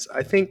fans.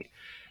 I think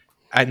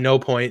at no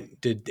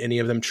point did any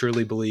of them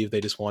truly believe.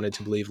 They just wanted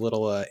to believe.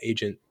 Little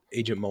Agent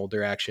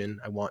Mulder action.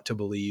 I want to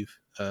believe.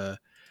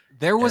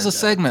 There was a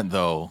segment,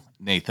 though,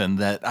 Nathan,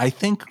 that I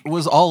think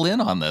was all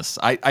in on this.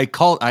 I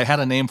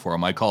had a name for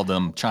them. I called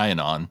them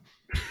China,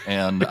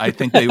 and I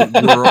think they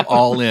were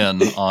all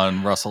in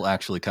on Russell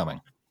actually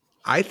coming.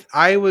 I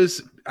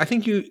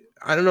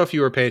don't know if you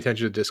were paying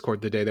attention to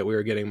Discord the day that we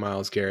were getting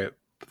Myles Garrett,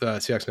 the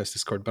Seahawks Nest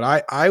Discord,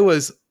 but I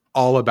was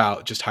all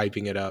about just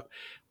hyping it up.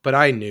 But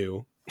I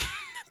knew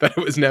that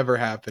it was never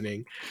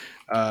happening.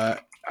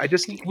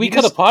 We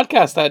cut a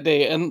podcast that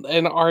day,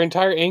 and our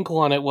entire angle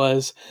on it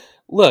was,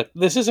 look,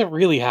 this isn't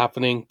really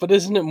happening, but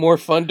isn't it more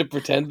fun to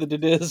pretend that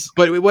it is?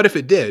 But what if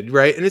it did,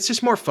 right? And it's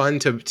just more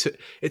fun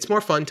it's more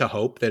fun to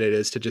hope that it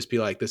is to just be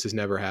like, this is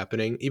never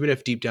happening, even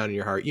if deep down in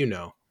your heart, you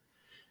know,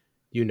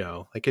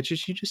 like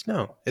you just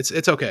know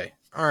it's okay.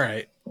 All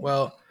right.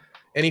 Well,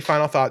 any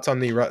final thoughts on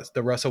the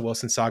Russell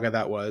Wilson saga?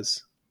 That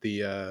was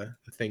the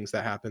things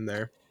that happened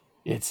there.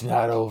 It's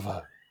not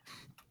over.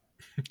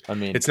 I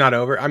mean, it's not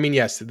over. I mean,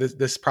 yes,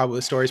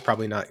 the story is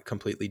probably not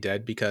completely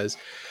dead because,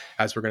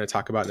 as we're going to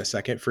talk about in a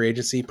second, free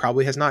agency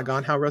probably has not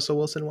gone how Russell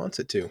Wilson wants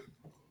it to,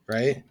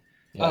 right?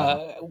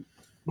 Yeah.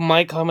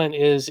 My comment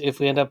is, if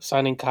we end up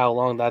signing Kyle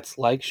Long, that's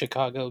like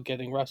Chicago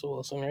getting Russell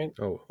Wilson, right?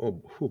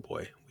 Oh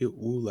boy,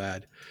 woo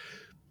lad.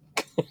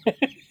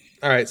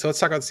 All right, so let's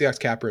talk about the Seahawks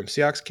cap room.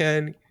 Seahawks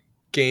can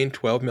gain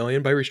 $12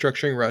 million by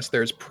restructuring Russ.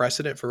 There's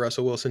precedent for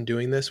Russell Wilson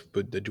doing this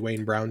with the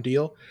Dwayne Brown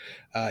deal.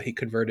 He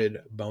converted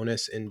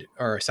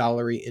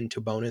salary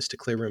into bonus to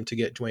clear room to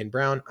get Dwayne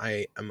Brown.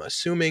 I am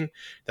assuming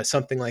that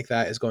something like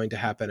that is going to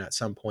happen at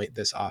some point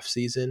this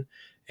offseason.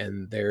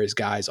 And there is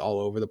guys all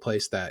over the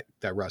place that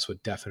Russ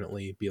would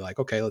definitely be like,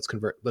 okay,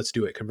 let's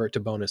do it. Convert to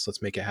bonus.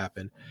 Let's make it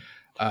happen.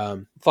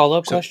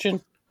 Follow-up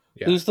question.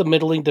 Yeah. Who's the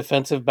middling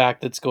defensive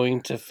back that's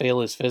going to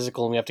fail his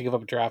physical and we have to give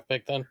up a draft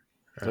pick then?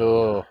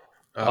 Okay.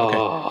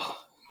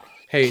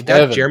 Hey,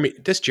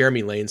 this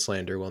Jeremy Lane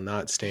slander will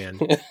not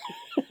stand.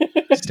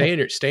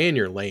 Stay in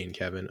your lane,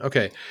 Kevin.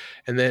 Okay.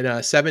 And then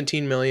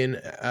 $17 million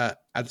at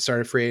the start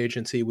of free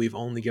agency. We've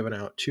only given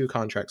out 2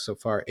 contracts so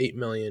far, $8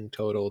 million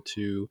total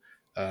to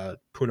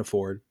Poona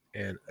Ford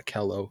and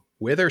Akello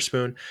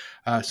Witherspoon.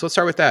 So let's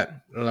start with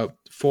that.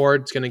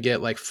 Ford's going to get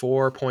like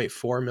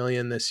 $4.4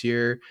 million this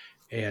year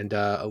and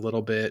a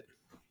little bit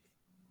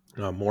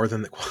more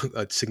than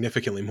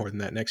significantly more than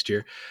that next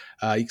year.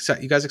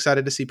 You guys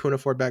excited to see Poona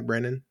Ford back,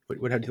 Brandan?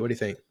 What do you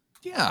think?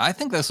 Yeah, I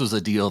think this was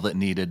a deal that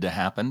needed to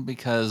happen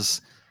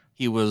because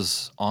he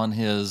was on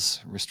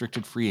his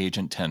restricted free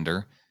agent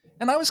tender,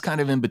 and I was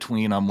kind of in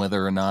between on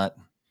whether or not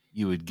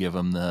you would give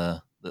him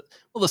the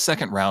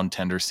second round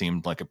tender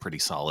seemed like a pretty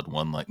solid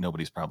one. Like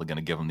nobody's probably going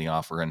to give him the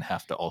offer and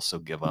have to also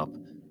give up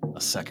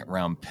a second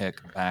round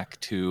pick back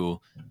to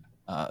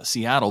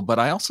Seattle. But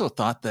I also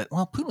thought that,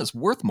 Poona's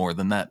worth more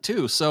than that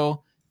too.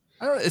 So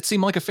it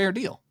seemed like a fair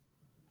deal.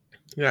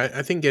 Yeah,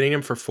 I think getting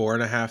him for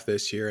 4.5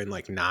 this year and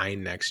like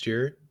 9 next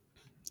year,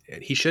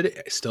 he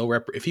should still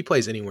if he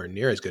plays anywhere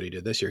near as good he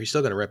did this year, he's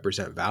still going to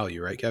represent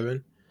value, right,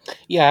 Kevin?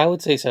 Yeah, I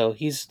would say so.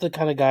 He's the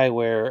kind of guy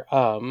where,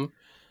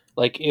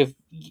 like,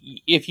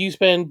 if you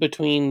spend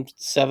between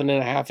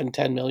 7.5 and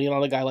 10 million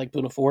on a guy like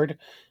Boone Ford,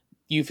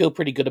 you feel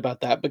pretty good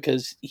about that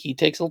because he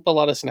takes up a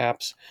lot of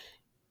snaps,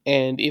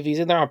 and if he's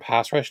in there on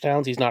pass rush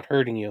downs, he's not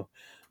hurting you.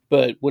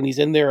 But when he's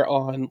in there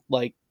on,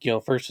 like,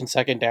 first and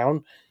second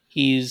down,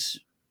 he's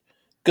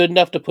good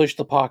enough to push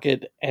the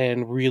pocket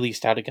and really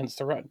stout against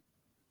the run.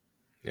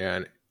 Yeah,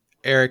 and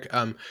Eric,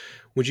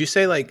 would you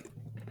say like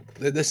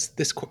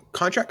this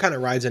contract kind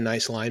of rides a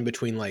nice line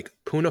between like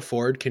Puna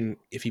Ford can,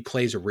 if he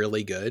plays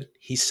really good,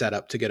 he's set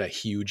up to get a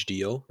huge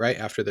deal right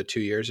after the 2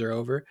 years are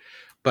over,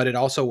 but it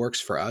also works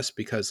for us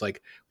because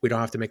like we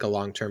don't have to make a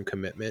long-term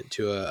commitment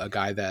to a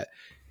guy that,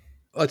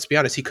 let's be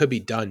honest, he could be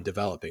done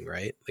developing,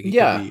 right? Like he could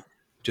Yeah. be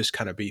just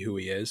kind of be who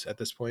he is at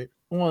this point.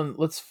 One,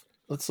 let's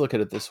look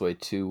at it this way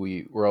too.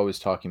 We're always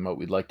talking about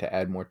we'd like to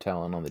add more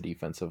talent on the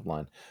defensive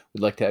line.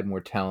 We'd like to add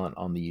more talent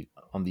on the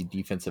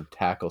defensive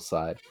tackle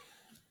side.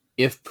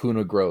 If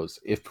Puna grows,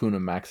 if Puna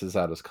maxes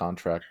out his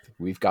contract,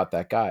 we've got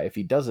that guy. If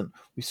he doesn't,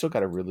 we still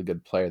got a really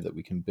good player that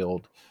we can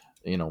build,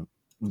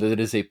 that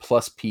is a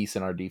plus piece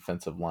in our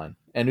defensive line.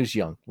 And who's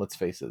young, let's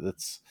face it.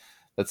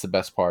 That's the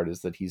best part,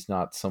 is that he's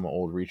not some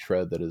old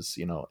retread that is,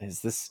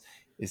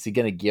 is he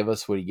going to give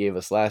us what he gave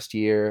us last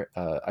year?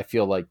 I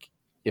feel like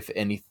if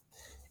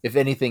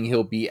anything,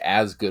 he'll be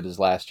as good as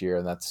last year,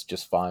 and that's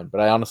just fine.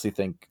 But I honestly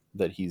think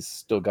that he's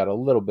still got a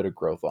little bit of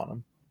growth on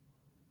him.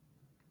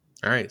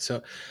 All right.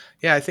 So,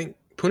 yeah, I think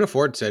Puna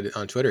Ford said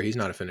on Twitter he's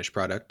not a finished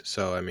product.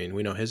 So, I mean,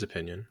 we know his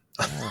opinion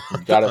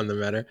on the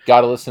matter.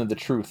 Gotta listen to the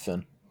truth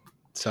then.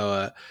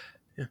 So,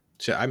 yeah.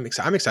 So I'm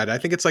excited. I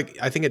think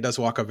it does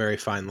walk a very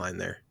fine line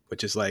there,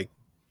 which is like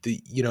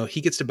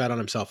he gets to bet on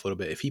himself a little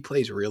bit if he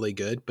plays really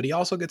good, but he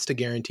also gets to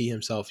guarantee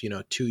himself,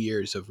 2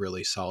 years of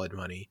really solid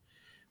money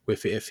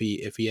if he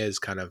is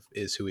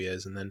who he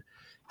is, and then,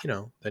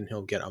 then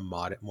he'll get a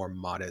more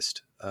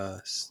modest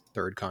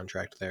third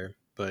contract there.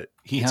 But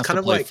he it's has kind to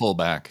of play like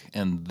fullback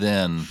and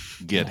then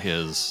get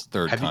his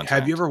third contract.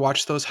 Have you ever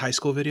watched those high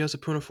school videos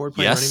of Puna Ford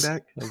playing running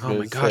back? Oh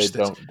my gosh,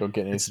 don't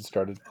get anything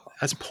started.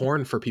 That's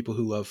porn for people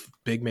who love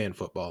big man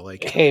football.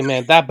 Like, hey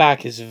man, that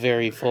back is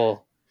very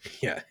full.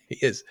 Yeah, he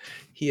is.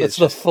 That's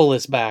the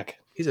fullest back.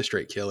 He's a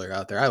straight killer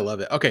out there. I love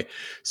it. Okay,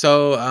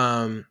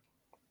 so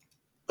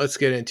let's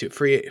get into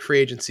free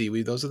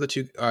agency. Those are the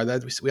two.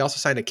 We also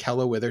signed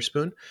Akella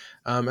Witherspoon,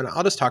 and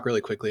I'll just talk really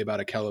quickly about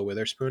Akella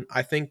Witherspoon.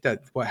 I think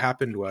that what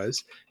happened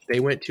was they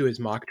went to his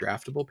mock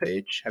draftable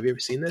page. Have you ever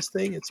seen this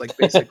thing? It's like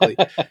basically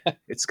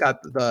it's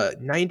got the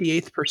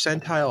 98th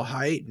percentile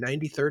height,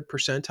 93rd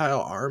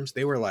percentile arms.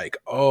 They were like,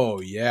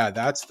 oh yeah,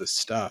 that's the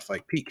stuff.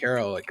 Like Pete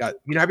Carroll, have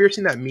you ever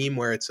seen that meme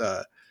where it's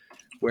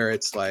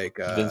like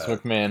Vince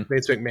McMahon.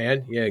 Vince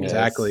McMahon, yeah,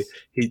 exactly.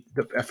 Yes.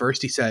 At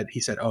first he said,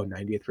 oh,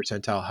 90th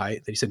percentile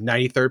height. Then he said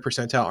 93rd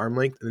percentile arm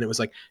length, and then it was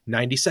like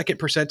 92nd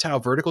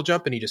percentile vertical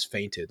jump, and he just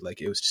fainted. Like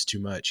it was just too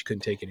much. He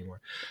couldn't take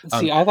anymore.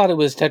 See, I thought it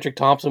was Tedrick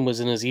Thompson was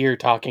in his ear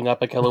talking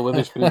up Akella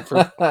Witherspoon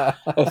for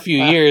a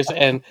few years,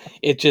 and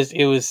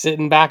it was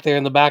sitting back there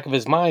in the back of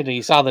his mind, and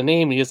he saw the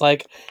name, and he was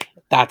like,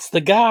 "That's the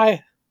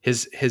guy."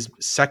 His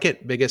second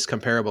biggest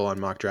comparable on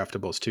mock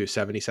draftables too,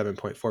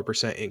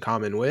 77.4% in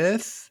common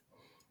with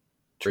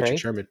Richard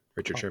Sherman.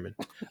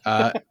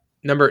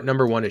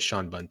 Number one is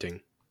Sean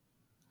Bunting.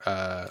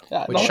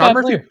 Sean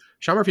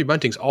Murphy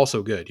Bunting's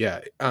also good.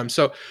 Yeah.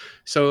 So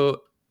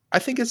I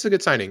think it's a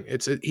good signing.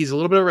 He's a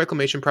little bit of a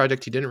reclamation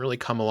project. He didn't really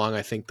come along,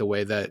 I think, the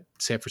way that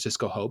San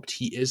Francisco hoped.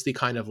 He is the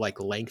kind of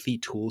like lengthy,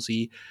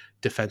 toolsy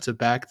defensive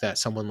back that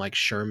someone like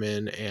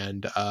Sherman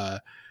and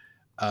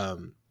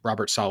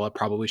Robert Saleh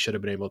probably should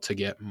have been able to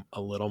get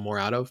a little more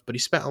out of, but he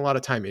spent a lot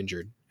of time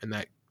injured, and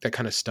that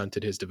kind of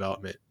stunted his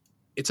development.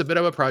 It's a bit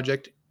of a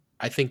project.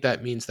 I think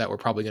that means that we're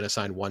probably going to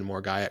sign one more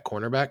guy at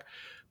cornerback,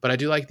 but I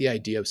do like the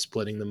idea of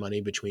splitting the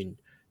money between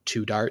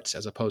two darts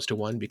as opposed to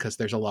one, because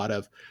there's a lot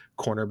of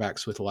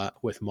cornerbacks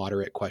with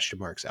moderate question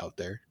marks out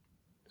there.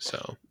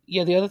 So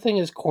yeah, the other thing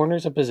is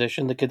corner's a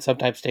position that can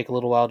sometimes take a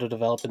little while to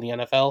develop in the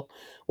NFL.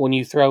 When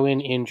you throw in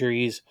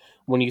injuries,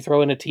 when you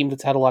throw in a team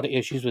that's had a lot of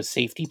issues with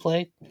safety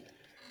play,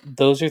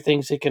 those are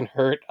things that can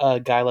hurt a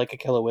guy like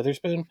Akella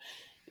Witherspoon.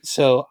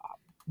 So,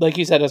 like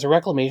you said, as a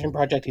reclamation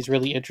project, he's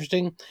really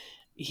interesting.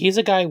 He's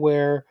a guy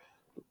where,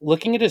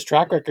 looking at his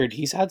track record,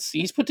 he's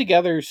put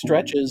together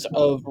stretches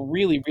of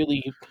really,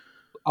 really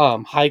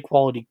high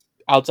quality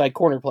outside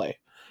corner play,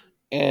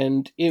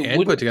 and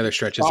put together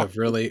stretches of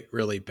really,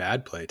 really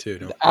bad play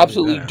too.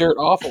 Absolutely dirt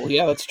awful.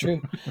 Yeah, that's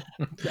true.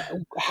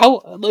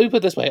 Let me put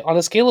it this way: on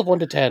a scale of 1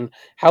 to 10,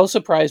 how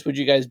surprised would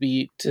you guys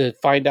be to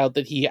find out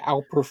that he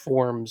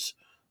outperforms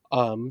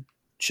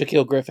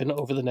Shaquille Griffin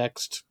over the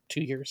next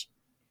 2 years?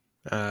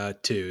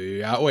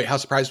 2. Wait, how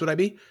surprised would I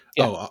be?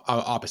 Yeah.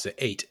 Opposite,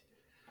 8.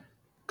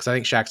 Because I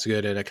think Shaq's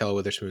good and Akella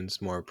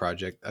Witherspoon's more of a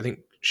project. I think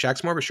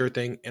Shaq's more of a sure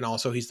thing, and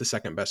also he's the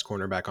second best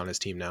cornerback on his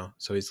team now,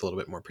 so he's a little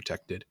bit more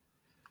protected.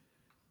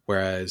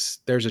 Whereas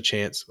there's a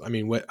chance. I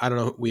mean, I don't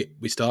know.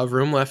 We still have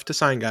room left to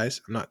sign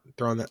guys. I'm not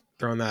throwing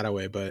that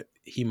away, but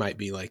he might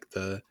be like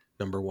the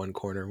number one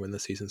corner when the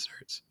season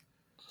starts.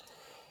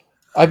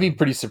 I'd be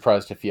pretty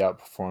surprised if he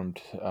outperformed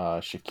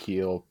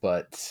Shaquille,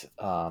 but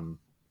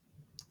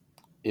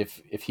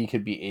if he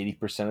could be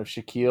 80% of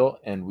Shaquille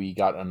and we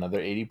got another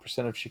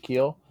 80% of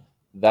Shaquille,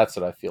 that's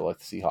what I feel like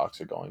the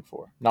Seahawks are going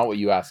for. Not what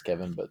you asked,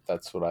 Kevin, but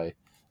that's what I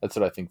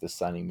think this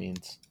signing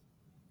means.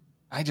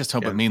 I just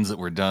hope Yeah. it means that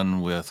we're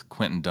done with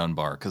Quentin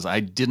Dunbar, because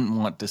I didn't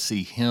want to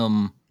see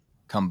him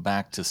come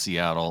back to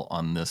Seattle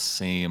on this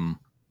same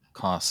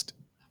cost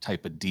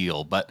type of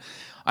deal. But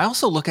I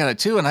also look at it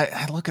too, and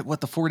I look at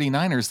what the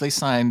 49ers, they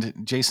signed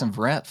Jason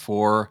Verrett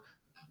for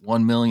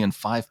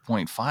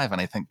 $1,005,500. And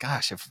I think,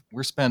 gosh, if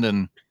we're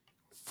spending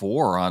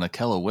 $4 on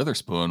Akella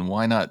Witherspoon,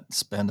 why not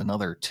spend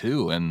another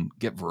 $2 and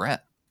get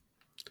Verrett?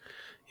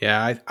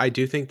 Yeah, I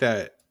do think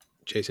that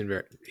Jason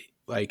Verrett,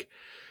 like,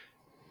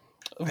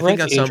 I think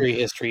Brett's on some, injury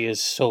history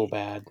is so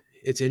bad.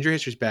 its injury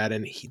history is bad,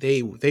 and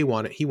he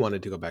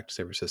wanted to go back to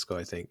San Francisco,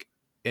 I think,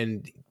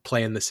 and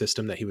play in the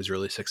system that he was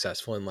really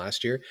successful in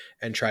last year,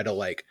 and try to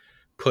like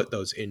put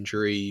those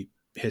injury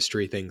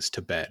history things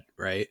to bed,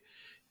 right?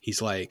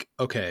 He's like,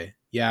 okay,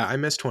 yeah, I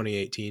missed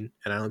 2018,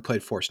 and I only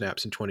played 4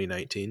 snaps in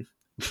 2019,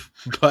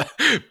 but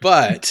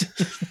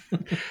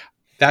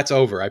that's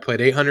over. I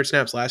played 800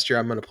 snaps last year.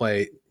 I'm going to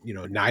play,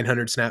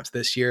 900 snaps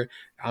this year.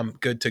 I'm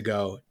good to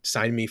go.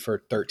 Sign me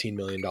for $13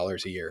 million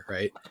a year,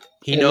 right?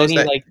 He And then knows he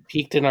that. like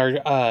peeked in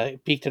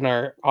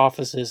our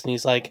offices, and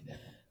he's like,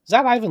 "Is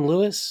that Ivan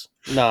Lewis?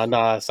 No,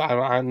 no,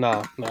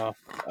 no.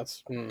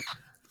 That's All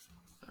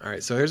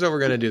right. So here's what we're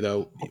going to do,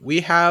 though.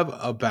 We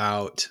have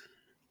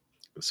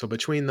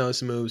between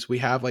those moves, we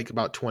have like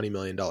about $20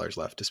 million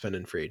left to spend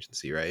in free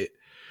agency, right?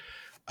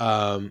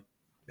 Um,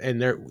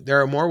 and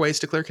there are more ways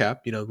to clear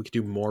cap. We could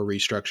do more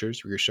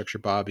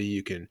restructure Bobby.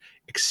 You can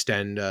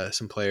extend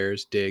some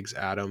players, Diggs,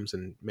 Adams,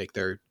 and make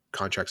their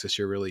contracts this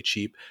year really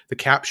cheap. The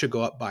cap should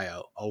go up by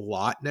a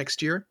lot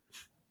next year.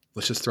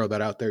 Let's just throw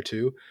that out there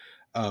too.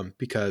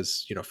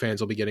 Because fans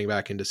will be getting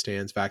back into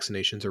stands,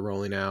 vaccinations are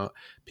rolling out,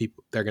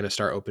 people, they're going to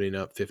start opening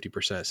up 50%,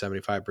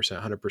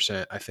 75%,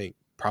 100%. I think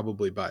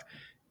probably by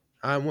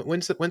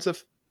when's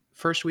the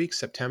first week?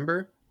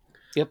 September.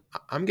 Yep.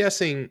 I'm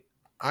guessing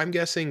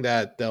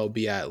that they'll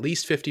be at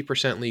least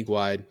 50% league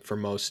wide for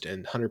most,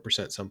 and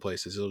 100% some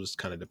places. It'll just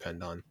kind of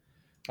depend on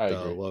I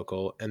the agree.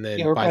 local. And Yeah,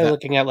 then we're probably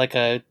looking at like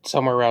a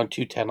somewhere around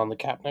 210 on the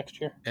cap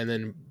next year.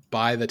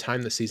 by the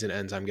time the season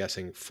ends, I'm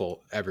guessing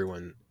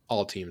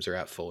all teams are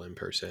at full in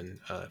person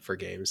for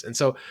games. And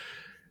so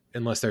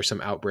unless there's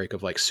some outbreak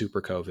of like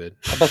super COVID,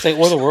 I'm about to say,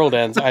 or the world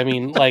ends. I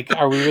mean, like,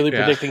 are we really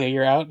Yeah. predicting a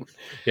year out?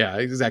 Yeah,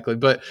 exactly.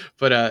 But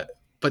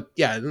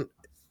yeah,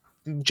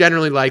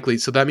 generally likely.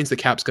 So that means the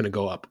cap's going to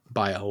go up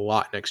by a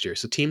lot next year.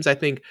 So teams, I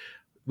think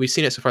we've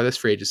seen it so far this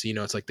free agency,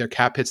 it's like their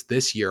cap hits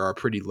this year are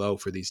pretty low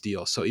for these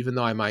deals. So even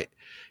though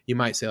you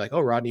might say like, oh,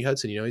 Rodney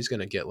Hudson, he's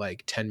going to get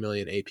like 10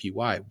 million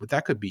APY, but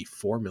that could be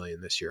 4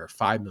 million this year or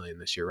 5 million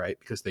this year, right?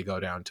 Because they go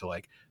down to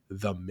like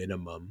the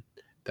minimum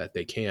that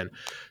they can.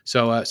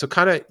 So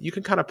kind of, you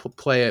can kind of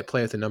play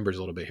with the numbers a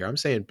little bit here. I'm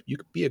saying you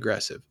could be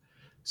aggressive.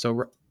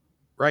 So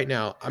right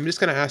now, I'm just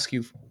going to ask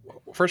you,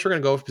 first, we're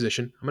going to go with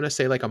position. I'm going to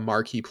say like a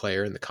marquee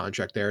player in the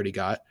contract they already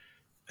got.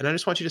 And I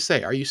just want you to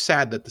say, are you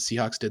sad that the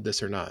Seahawks did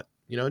this or not?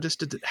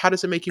 How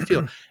does it make you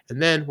feel?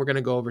 And then we're going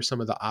to go over some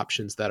of the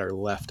options that are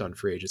left on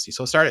free agency.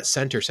 So I'll start at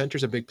center.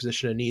 Center's a big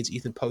position of needs.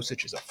 Ethan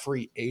Posich is a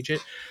free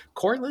agent.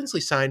 Corey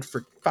Linsley signed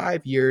for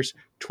 5 years,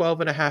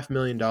 $12.5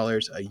 million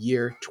a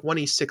year,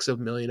 26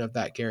 million of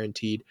that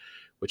guaranteed,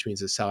 which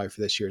means his salary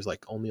for this year is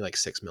like only like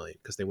 6 million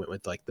because they went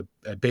with like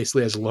the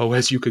basically as low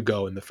as you could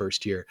go in the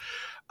first year.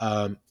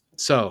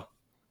 So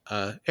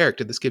Eric,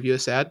 did this give you a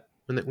sad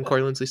when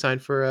Corey Linsley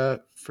signed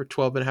for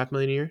 12.5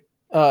 million a year?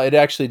 It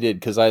actually did,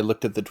 because I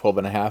looked at the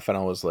 12.5 and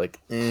I was like,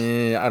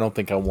 I don't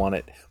think I want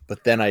it.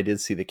 But then I did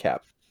see the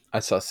cap. I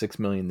saw 6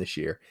 million this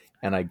year,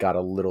 and I got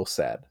a little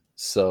sad.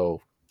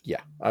 So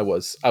yeah, I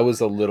was a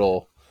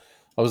little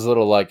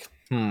like,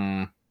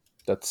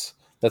 that's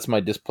my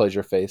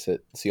displeasure face at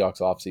Seahawks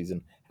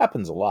offseason.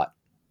 Happens a lot.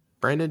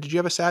 Brandon, did you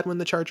have a sad when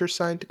the Chargers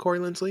signed to Corey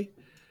Linsley?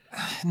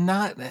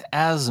 Not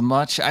as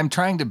much. I'm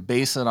trying to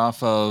base it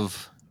off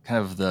of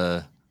kind of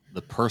the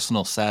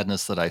personal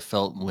sadness that I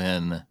felt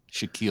when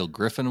Shaquille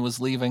Griffin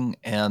was leaving,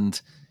 and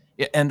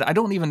I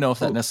don't even know if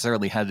that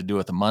necessarily had to do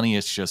with the money.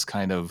 It's just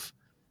kind of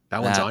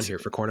that one's on here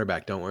for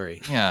cornerback. Don't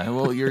worry. Yeah,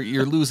 well,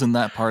 you're losing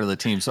that part of the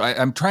team, so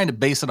I'm trying to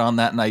base it on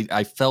that, and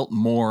I felt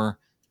more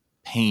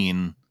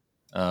pain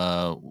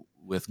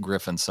with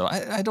Griffin. So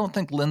I don't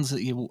think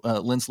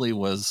Linsley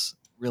was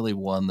really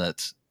one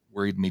that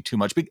worried me too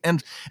much.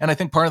 And I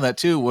think part of that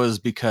too was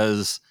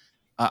because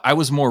I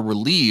was more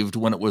relieved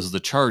when it was the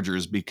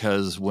Chargers,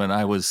 because when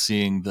I was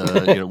seeing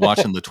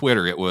watching the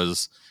Twitter, it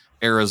was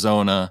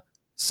Arizona,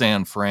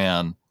 San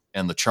Fran,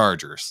 and the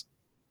Chargers.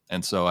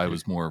 And so I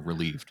was more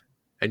relieved.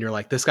 And you're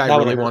like, this guy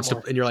really wants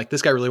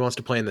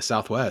to play in the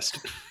Southwest.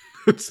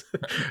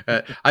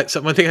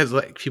 So one thing is,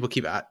 like, people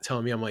keep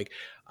telling me, I'm like,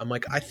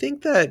 I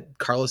think that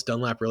Carlos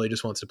Dunlap really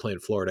just wants to play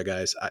in Florida,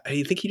 guys.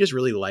 I think he just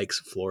really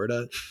likes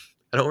Florida.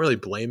 I don't really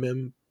blame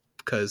him,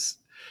 because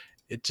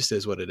it just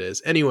is what it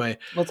is. Anyway,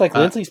 Well, it's like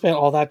Lindsey spent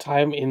all that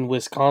time in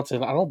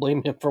Wisconsin. I don't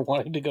blame him for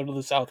wanting to go to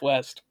the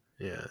Southwest.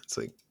 yeah, it's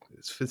like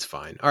it's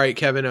fine. All right,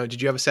 Kevin,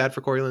 did you have a sad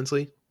for Corey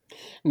Linsley?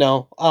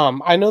 No,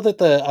 I know that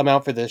the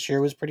amount for this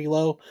year was pretty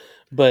low,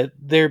 but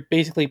they're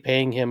basically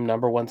paying him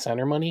number one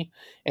center money,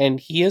 and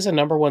he is a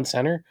number one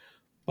center,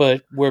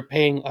 but we're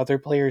paying other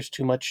players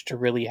too much to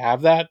really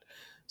have that.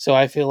 So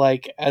I feel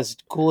like as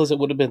cool as it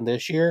would have been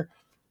this year,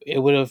 it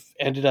would have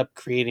ended up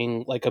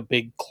creating like a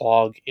big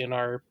clog in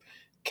our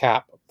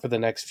cap for the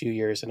next few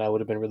years, and I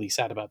would have been really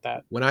sad about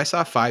that. When I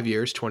saw 5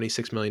 years,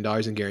 $26 million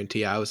in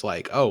guarantee, I was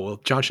like, oh, well,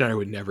 John Schneider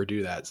would never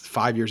do that.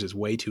 5 years is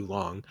way too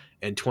long,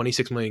 and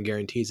 26 million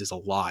guarantees is a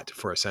lot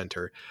for a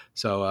center.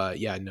 So,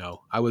 yeah,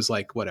 no. I was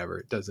like, whatever.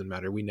 It doesn't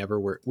matter.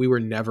 We were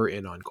never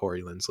in on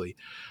Corey Linsley.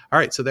 All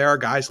right, so there are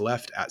guys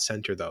left at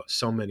center, though.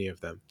 So many of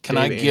them. Can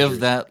I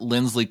give that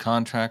Linsley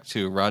contract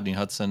to Rodney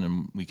Hudson,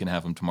 and we can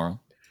have him tomorrow?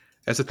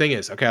 That's the thing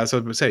is, okay, I was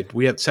going to say,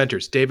 we have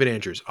centers, David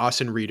Andrews,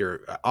 Austin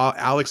Reeder,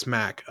 Alex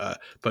Mack,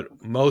 but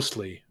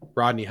mostly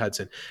Rodney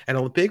Hudson. And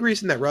a big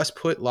reason that Russ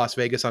put Las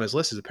Vegas on his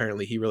list is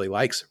apparently he really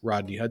likes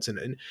Rodney Hudson.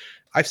 And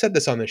I've said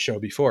this on this show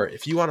before.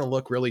 If you want to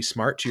look really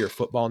smart to your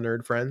football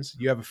nerd friends,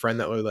 you have a friend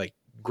that really like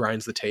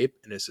grinds the tape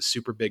and is a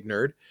super big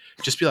nerd,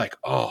 just be like,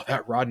 oh,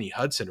 that Rodney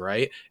Hudson,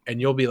 right? And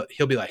he'll be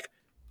like,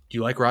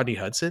 you like Rodney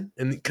Hudson?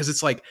 And because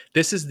it's like,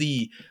 this is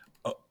the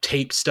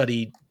tape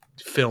study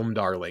film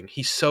darling.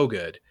 He's so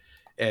good.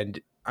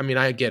 And I mean,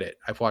 I get it.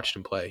 I've watched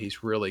him play.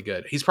 He's really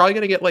good. He's probably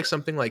going to get like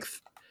something like,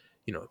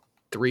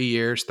 3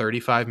 years,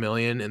 35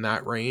 million in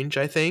that range,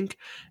 I think.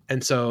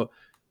 And so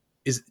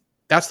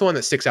that's the one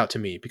that sticks out to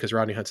me because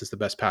Rodney Hudson's the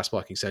best pass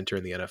blocking center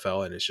in the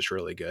NFL and it's just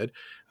really good.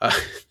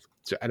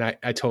 And I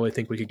totally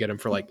think we could get him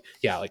for like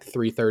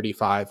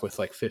 335 with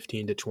like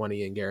 15 to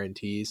 20 in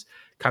guarantees,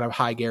 kind of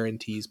high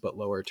guarantees, but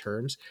lower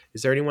terms.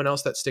 Is there anyone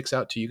else that sticks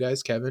out to you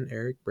guys? Kevin,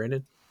 Eric,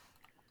 Brandon?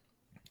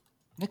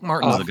 Nick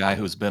Martin's a guy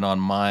who's been on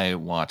my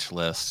watch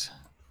list.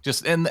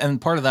 And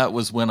part of that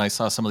was when I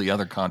saw some of the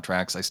other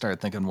contracts, I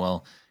started thinking,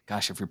 well,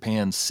 gosh, if you're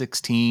paying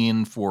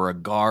 16 for a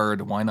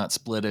guard, why not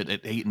split it at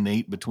 8 and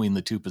 8 between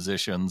the two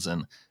positions?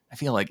 And I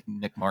feel like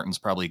Nick Martin's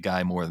probably a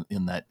guy more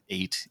in that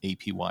 8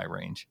 APY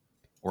range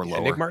or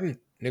lower.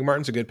 Nick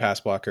Martin's a good pass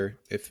blocker.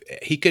 If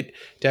he could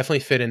definitely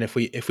fit in if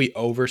we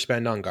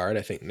overspend on guard,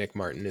 I think Nick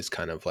Martin is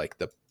kind of like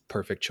the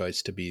perfect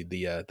choice to be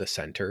the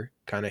center,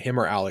 kind of him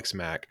or Alex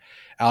Mack.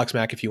 Alex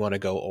Mack if you want to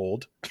go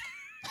old,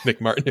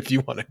 Nick Martin if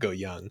you want to go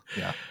young.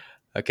 Yeah.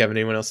 Kevin,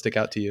 anyone else stick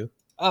out to you?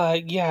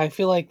 Yeah, I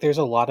feel like there's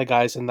a lot of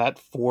guys in that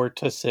 4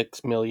 to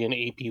 6 million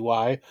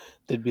APY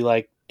that'd be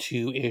like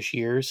 2-ish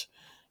years,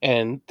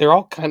 and they're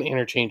all kind of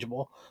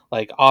interchangeable.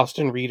 Like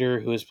Austin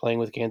Reeder, who is playing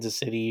with Kansas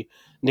City,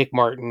 Nick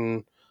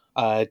Martin,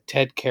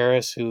 Ted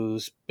Karras,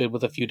 who's been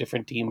with a few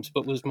different teams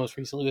but was most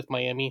recently with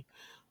Miami.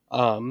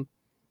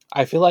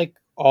 I feel like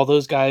all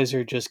those guys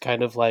are just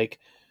kind of like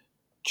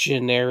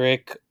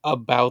generic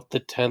about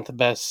the 10th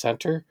best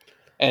center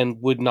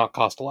and would not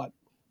cost a lot.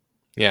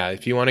 Yeah,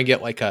 if you want to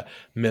get like a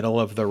middle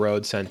of the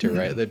road center,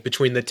 right?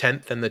 Between the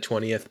 10th and the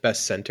 20th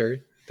best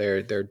center,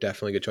 they're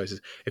definitely good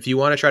choices. If you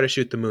want to try to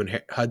shoot the moon,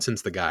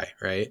 Hudson's the guy,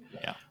 right?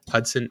 Yeah.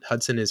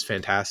 Hudson is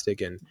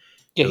fantastic and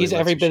really he's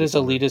every bit as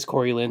elite as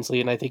Corey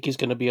Linsley, and I think he's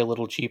going to be a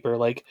little cheaper.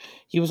 Like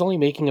he was only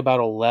making about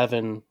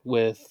 11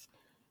 with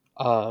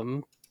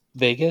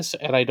Vegas,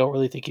 and I don't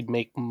really think he'd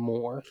make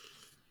more.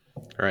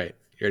 All right.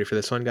 You ready for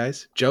this one,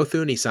 guys? Joe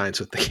Thuney signs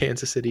with the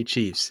Kansas City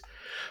Chiefs.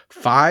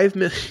 5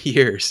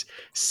 years,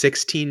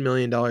 $16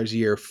 million a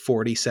year,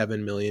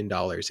 $47 million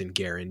in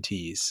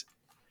guarantees.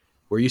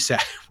 Were you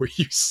sad? Were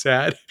you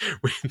sad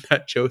when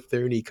that Joe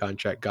Thuney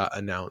contract got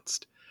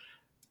announced?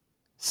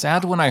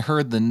 Sad when I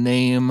heard the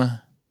name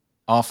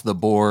off the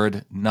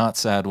board. Not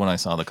sad when I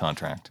saw the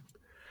contract.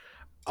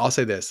 I'll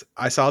say this.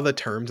 I saw the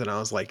terms and I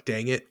was like,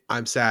 dang it,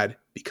 I'm sad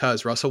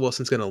because Russell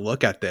Wilson's going to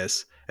look at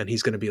this and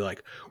he's going to be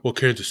like, well,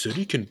 Kansas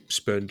City can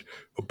spend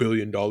 $1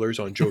 billion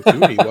on Joe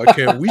Thuney. Why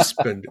can't we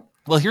spend it?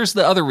 Well, here's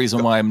the other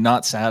reason why I'm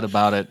not sad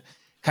about it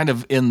kind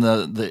of in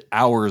the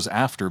hours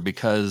after,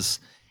 because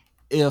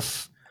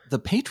if the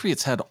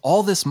Patriots had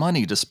all this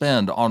money to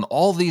spend on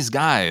all these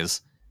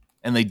guys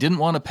and they didn't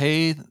want to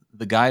pay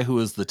the guy who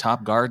is the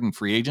top guard in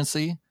free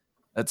agency,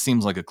 that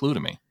seems like a clue to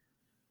me.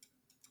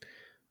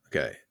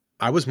 Okay.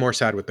 I was more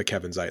sad with the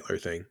Kevin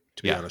Zeitler thing,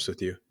 to be honest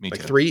with you. Me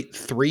like too.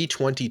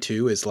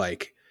 322 is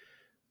like,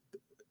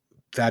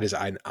 that is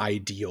an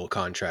ideal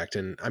contract.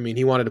 And I mean,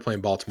 he wanted to play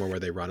in Baltimore where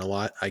they run a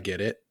lot. I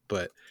get it,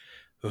 but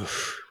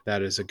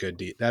that is a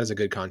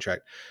good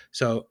contract.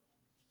 So,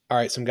 all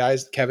right, some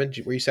guys, Kevin,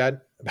 were you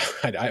sad?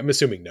 I'm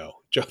assuming no.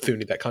 Joe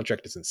Thuney, that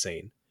contract is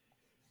insane.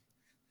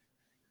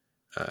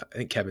 I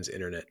think Kevin's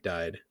internet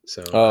died.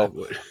 So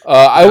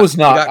I was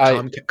not.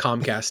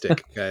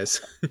 Comcastic,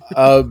 guys.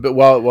 But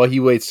while he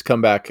waits to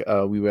come back,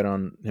 we wait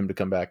on him to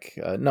come back.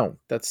 No,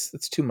 that's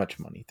too much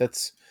money.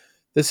 This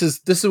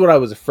is what I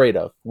was afraid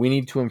of. We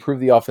need to improve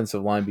the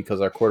offensive line because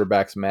our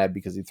quarterback's mad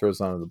because he throws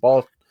onto the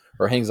ball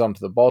or hangs onto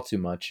the ball too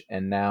much,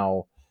 and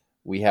now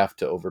we have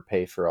to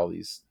overpay for all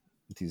these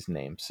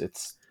names.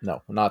 It's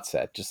not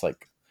sad. Just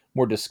like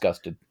more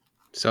disgusted.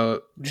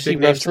 So Just big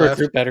need Russ names to left: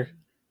 recruit better.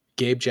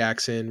 Gabe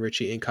Jackson,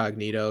 Richie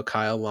Incognito,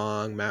 Kyle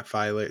Long, Matt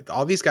Filer.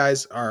 All these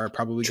guys are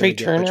probably going Trey to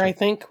get Turner, I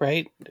think,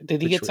 right?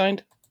 Did he get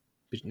signed?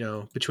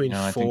 between No,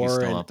 I think he's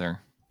still out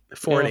there.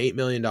 $4 and $8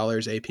 million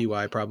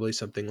APY, probably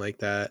something like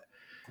that.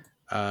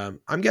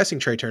 I'm guessing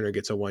Trey Turner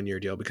gets a 1-year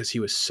deal because he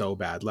was so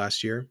bad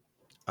last year.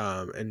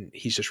 And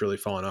he's just really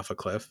fallen off a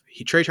cliff.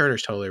 Trey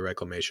Turner's totally a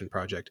reclamation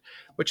project,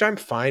 which I'm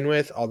fine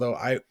with. Although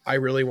I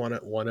really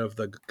want one of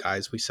the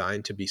guys we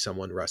signed to be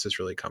someone Russ is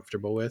really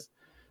comfortable with.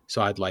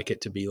 So I'd like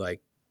it to be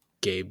like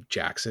Gabe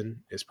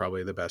Jackson is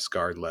probably the best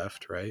guard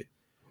left, right?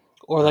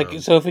 Or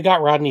so if we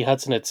got Rodney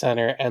Hudson at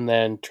center and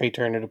then Trey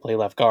Turner to play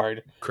left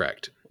guard.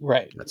 Correct.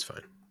 Right. That's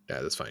fine.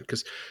 Yeah, that's fine.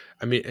 Because,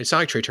 I mean, it's not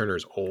like Trey Turner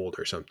is old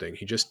or something.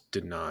 He just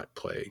did not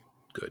play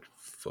good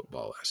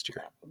football last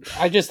year.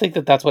 I just think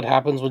that's what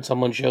happens when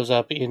someone shows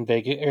up in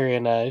Vegas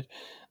or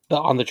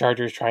on the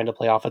Chargers trying to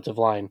play offensive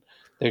line.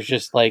 There's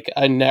just like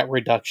a net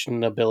reduction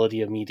in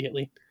ability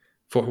immediately.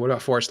 What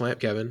about Forrest Lamp,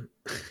 Kevin?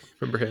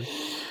 Remember him?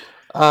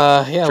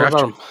 Yeah, what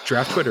about him?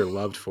 Draft Twitter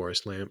loved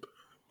Forrest Lamp.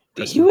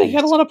 He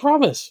had a lot of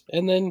promise,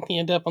 and then he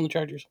ended up on the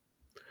Chargers.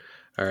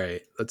 All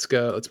right, let's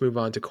go. Let's move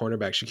on to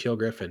cornerback Shaquille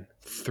Griffin.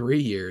 3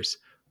 years,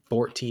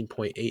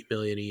 $14.8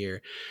 million a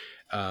year.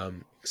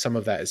 Some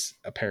of that is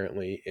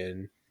apparently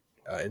in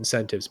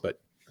incentives, but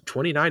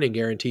 29 in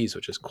guarantees,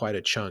 which is quite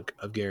a chunk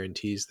of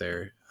guarantees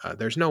there.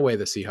 There's no way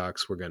the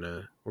Seahawks were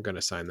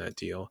gonna sign that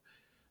deal.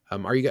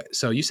 Are you guys?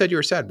 So you said you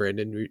were sad,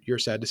 Brandon. You're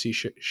sad to see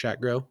Shaq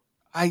grow.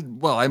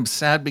 I'm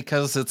sad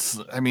because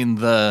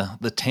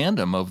the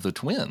tandem of the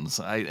twins.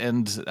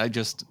 I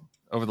just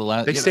over the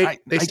last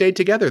they stayed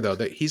together though.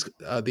 That he's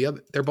the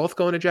other. They're both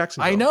going to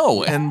Jacksonville. I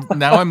know, and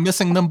now I'm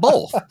missing them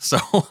both. So,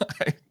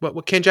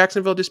 what can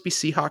Jacksonville just be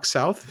Seahawks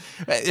South?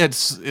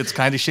 It's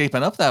kind of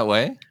shaping up that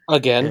way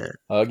again.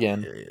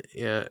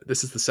 Yeah,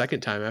 this is the second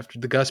time after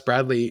the Gus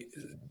Bradley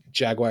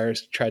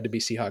Jaguars tried to be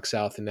Seahawks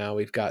South, and now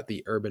we've got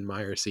the Urban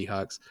Meyer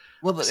Seahawks.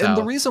 Well, South. And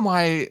the reason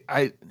why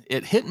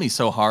it hit me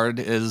so hard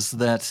is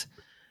that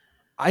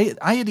I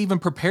had even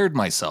prepared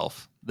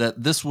myself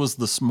that this was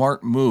the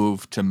smart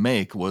move to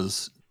make,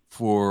 was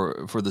for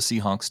the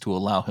Seahawks to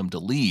allow him to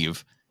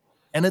leave,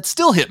 and it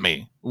still hit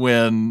me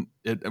when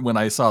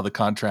I saw the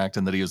contract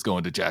and that he was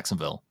going to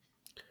Jacksonville.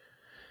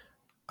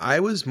 I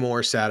was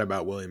more sad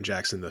about William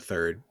Jackson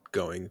III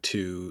going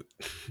to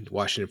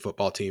Washington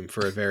football team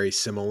for a very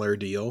similar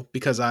deal,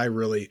 because I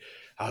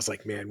was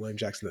like, man, William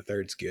Jackson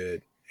III's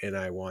good, and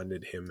I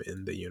wanted him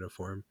in the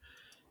uniform.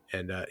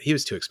 And he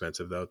was too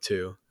expensive, though,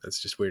 too.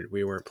 That's just weird.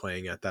 We weren't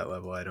playing at that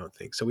level, I don't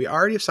think. So we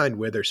already have signed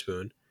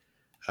Witherspoon.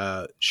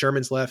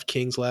 Sherman's left,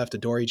 King's left,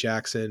 Adoree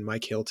Jackson,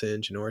 Mike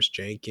Hilton, Janoris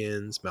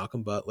Jenkins,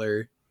 Malcolm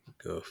Butler.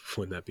 Oh,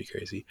 wouldn't that be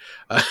crazy?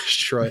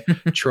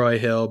 Troy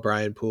Hill,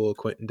 Brian Poole,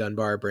 Quentin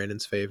Dunbar,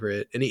 Brandon's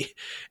favorite.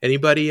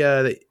 Anybody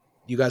that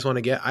you guys want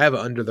to get? I have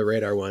an under the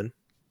radar one.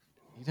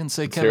 You didn't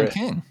say Kevin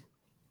King.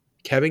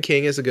 Kevin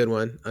King is a good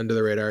one, under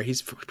the radar.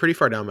 He's pretty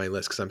far down my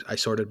list because I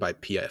sorted by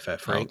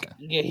PFF rank. Okay.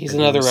 Yeah, he's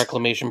another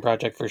reclamation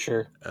project for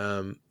sure.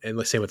 And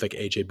the same with like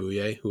AJ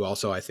Bouye, who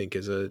also I think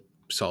is a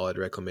solid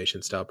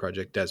reclamation style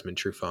project. Desmond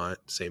Trufant,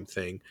 same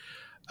thing.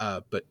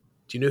 But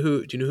do you know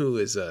who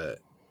is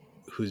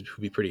who'd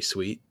be pretty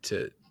sweet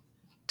to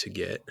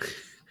get?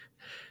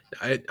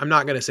 I'm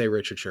not gonna say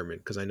Richard Sherman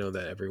because I know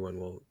that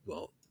everyone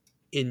will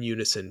in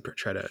unison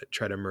try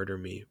to murder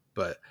me.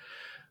 But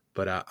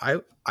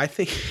I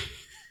think.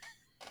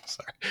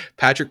 Sorry.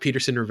 Patrick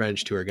Peterson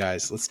revenge tour,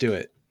 guys. Let's do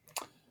it.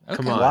 Okay.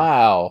 Come on.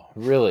 Wow,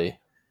 really?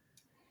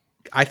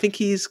 I think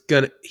he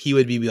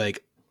would be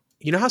like,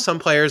 you know how some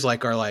players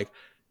are like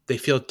they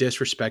feel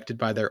disrespected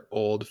by their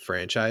old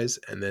franchise,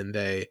 and then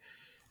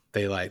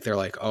they're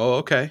like, oh,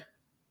 okay.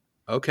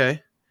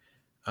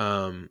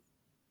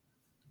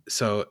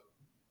 So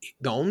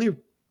the only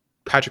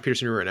Patrick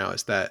Peterson right now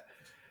is that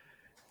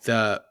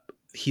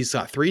he's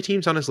got 3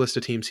 teams on his list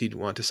of teams he'd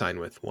want to sign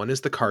with. One is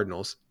the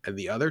Cardinals, and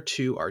the other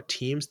 2 are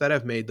teams that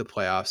have made the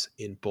playoffs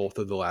in both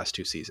of the last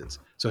 2 seasons.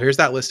 So here's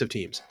that list of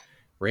teams: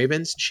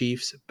 Ravens,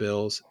 Chiefs,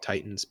 Bills,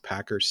 Titans,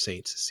 Packers,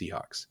 Saints,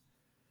 Seahawks.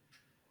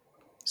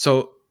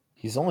 So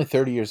he's only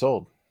 30 years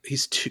old.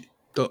 He's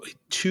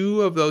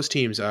 2 of those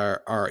teams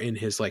are in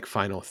his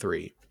final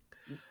 3.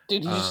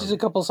 Dude, he just needs a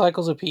couple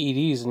cycles of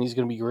PEDs and he's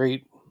going to be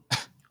great.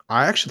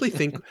 I actually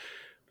think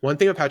one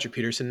thing with Patrick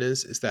Peterson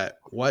is that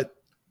what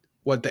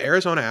the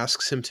Arizona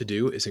asks him to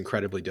do is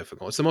incredibly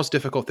difficult. It's the most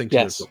difficult thing to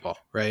do in football,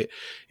 right?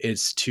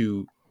 It's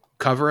to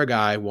cover a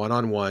guy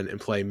one-on-one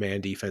and play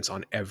man defense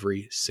on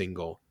every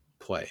single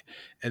play.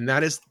 And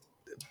that is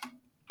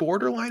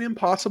borderline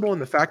impossible.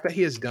 And the fact that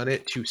he has done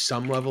it to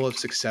some level of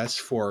success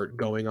for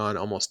going on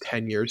almost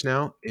 10 years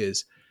now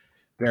is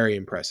very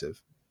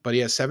impressive. But he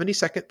has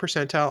 72nd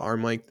percentile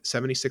arm length,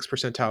 76th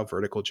percentile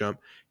vertical jump.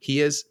 He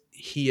is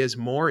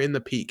more in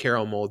the Pete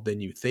Carroll mold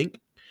than you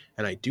think.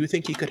 And I do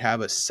think he could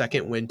have a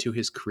second win to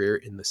his career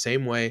in the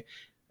same way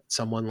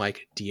someone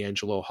like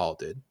D'Angelo Hall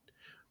did,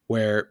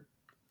 where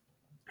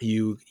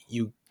you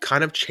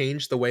kind of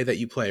change the way that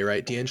you play,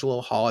 right?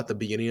 D'Angelo Hall at the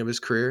beginning of his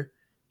career,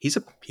 he's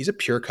a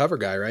pure cover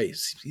guy, right?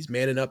 He's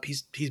manning up.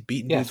 He's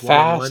beating Yeah, dudes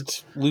one-on-one.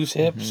 fast, loose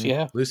hips. Mhm.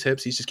 Yeah. Loose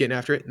hips. He's just getting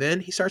after it. And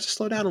then he starts to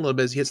slow down a little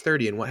bit as he hits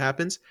 30. And what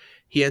happens?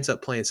 He ends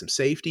up playing some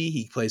safety.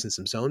 He plays in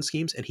some zone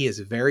schemes, and he is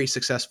very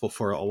successful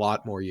for a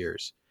lot more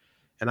years.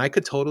 And I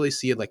could totally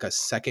see it like a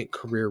second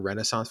career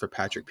renaissance for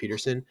Patrick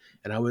Peterson.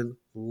 And I would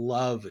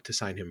love to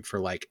sign him for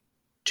like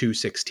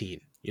 216,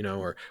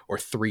 or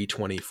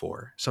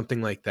 324,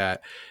 something like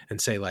that.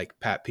 And say like,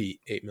 Pat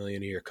Pete, 8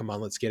 million a year. Come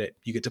on, let's get it.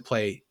 You get to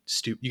play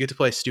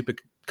stupid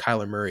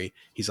Kyler Murray.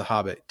 He's a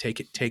hobbit.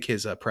 Take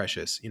his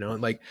precious,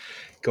 and like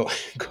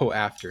go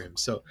after him.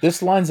 So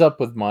This lines up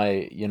with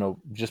my,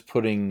 just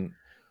putting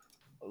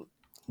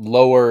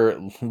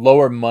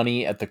lower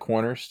money at the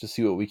corners to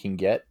see what we can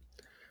get.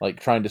 Like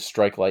trying to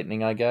strike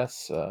lightning, I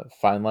guess.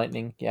 Find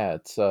lightning. Yeah,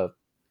 it's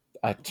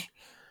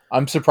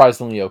I'm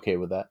surprisingly okay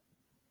with that.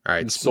 all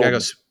You right, sold me.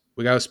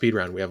 we gotta go speed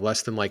round. We have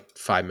less than like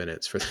 5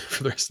 minutes for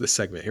for the rest of the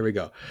segment. Here we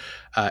go.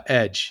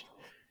 Edge,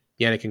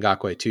 Yannick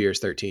Ngakoue, 2 years,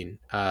 13.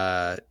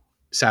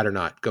 Sad or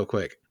not? Go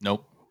quick.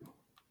 Nope.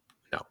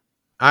 No. No.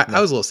 I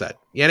was a little sad.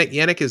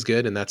 Yannick is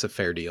good, and that's a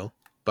fair deal,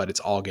 but it's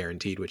all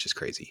guaranteed, which is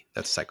crazy.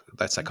 That's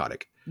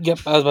psychotic. Yep,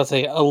 I was about to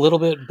say a little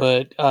bit,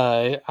 but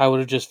I would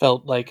have just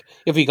felt like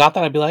if we got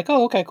that, I'd be like,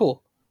 oh, okay,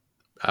 cool.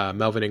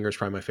 Melvin Ingram's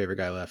probably my favorite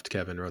guy left.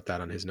 Kevin wrote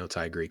that on his notes.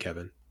 I agree,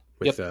 Kevin,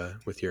 with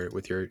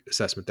your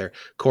assessment there.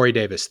 Corey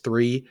Davis,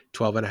 3,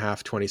 12 and a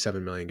half,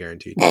 27 million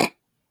guaranteed.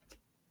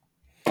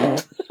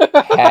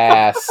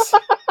 Pass.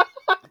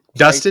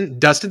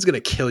 Dustin's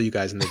gonna kill you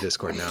guys in the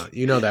Discord now.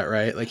 You know that,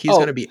 right? Like he's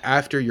gonna be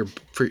after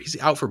he's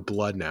out for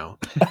blood now.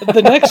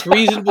 The next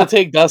reasonable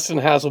take Dustin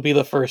has will be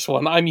the first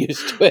one. I'm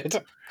used to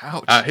it.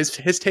 Ouch.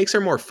 His takes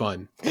are more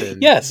fun than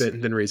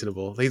than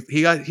reasonable.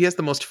 He has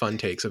the most fun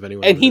takes of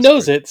anyone, And he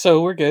knows it,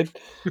 so we're good.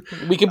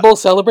 We can both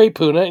celebrate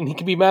Puna, and he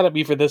can be mad at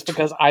me for this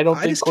because I don't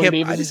think Corey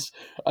Davis is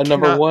a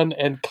number one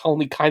and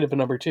only kind of a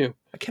number two.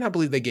 I cannot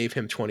believe they gave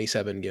him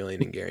 27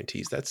 million in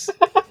guarantees. That's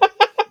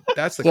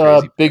the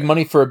crazy big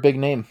money for a big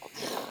name.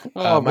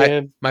 Oh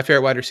man, my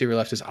favorite wide receiver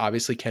left is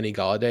obviously Kenny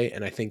Galladay,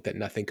 and I think that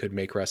nothing could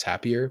make Russ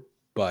happier,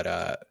 but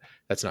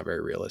that's not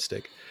very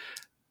realistic.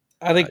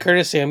 I think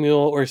Curtis Samuel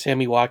or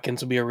Sammy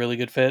Watkins would be a really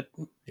good fit.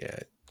 Yeah,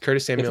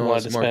 Curtis Samuel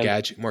is more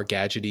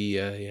gadgety.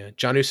 Yeah,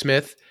 Jonnu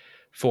Smith,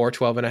 4,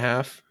 12 and a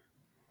half,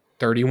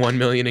 31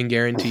 million in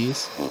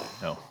guarantees.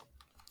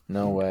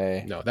 No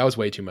way. No, that was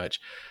way too much.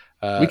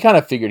 We kind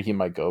of figured he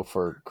might go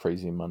for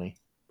crazy money.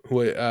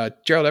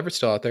 Gerald Everett's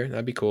still out there.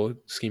 That'd be cool.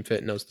 Scheme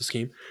fit, knows the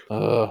scheme.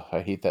 Ugh,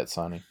 I hate that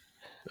signing.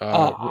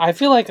 I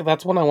feel like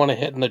that's one I want to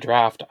hit in the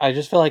draft. I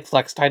just feel like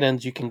flex tight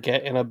ends you can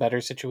get in a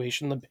better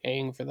situation than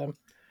paying for them.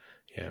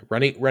 Yeah,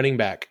 running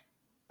back.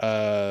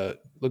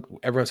 Look,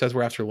 everyone says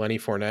we're after Lenny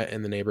Fournette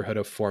in the neighborhood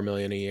of $4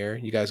 million a year.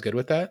 You guys good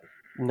with that?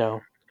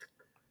 No,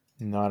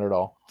 not at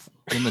all.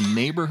 In the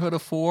neighborhood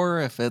of 4,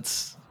 if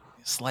it's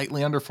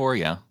slightly under 4,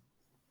 yeah.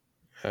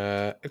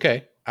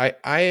 Okay.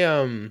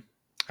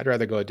 I'd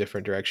rather go a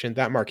different direction.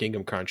 That Mark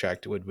Ingram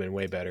contract would have been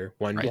way better.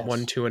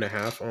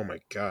 2.5. Oh my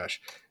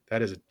gosh,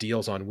 that is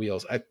deals on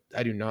wheels.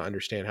 I do not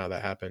understand how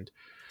that happened.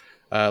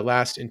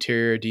 Last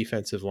interior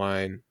defensive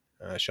line.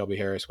 Shelby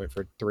Harris went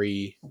for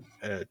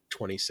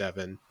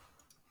 3.27.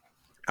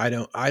 I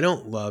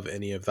don't love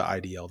any of the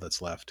IDL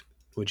that's left.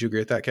 Would you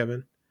agree with that,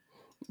 Kevin?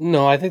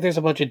 No, I think there's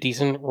a bunch of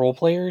decent role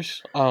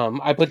players.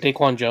 I put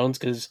Daquan Jones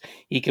because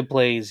he could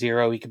play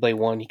 0, he could play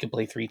 1, he could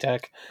play 3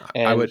 tech,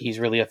 and he's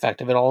really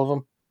effective at all of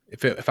them.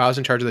 If I was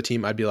in charge of the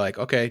team, I'd be like,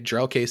 okay,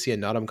 Jarrell Casey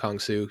and Nadam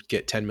Kongsu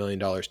get $10 million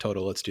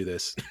total. Let's do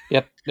this.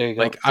 Yep, there you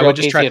go. Like I would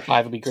just Casey at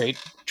 5 would be great.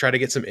 Try to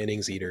get some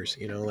innings eaters.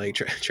 Like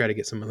try to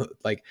get some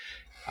like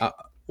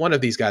one of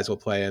these guys will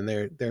play, and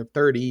they're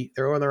 30.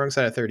 They're on the wrong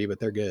side of 30,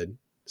 but they're good.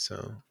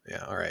 So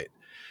yeah, all right.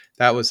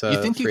 That was.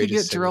 You think you could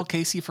get Jarrell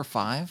Casey for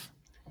 5?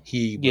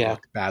 He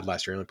looked bad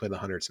last year. He only played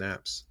 100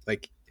 snaps.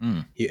 Like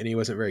he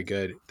wasn't very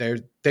good.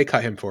 They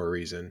cut him for a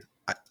reason.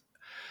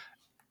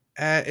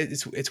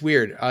 It's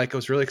weird. Like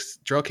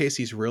Jarrell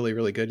Casey's really,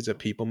 really good as a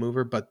people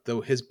mover, but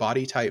his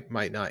body type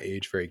might not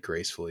age very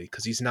gracefully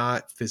because he's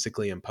not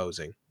physically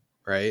imposing,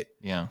 right?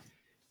 Yeah.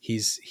 He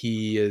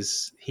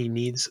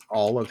needs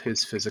all of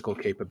his physical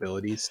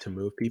capabilities to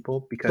move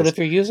people. But if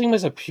you're using him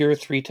as a pure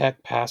 3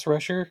 tech pass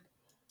rusher,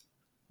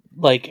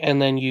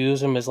 and then you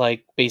use him as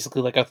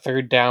basically a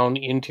third down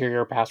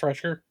interior pass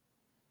rusher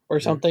or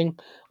something,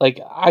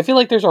 I feel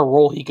like there's a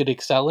role he could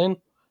excel in.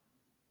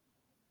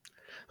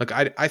 Look,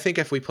 I think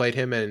if we played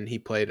him and he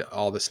played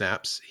all the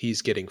snaps,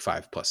 he's getting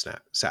 5+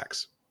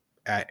 sacks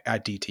at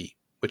DT,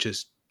 which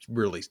is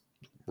really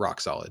rock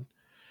solid.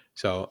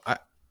 So I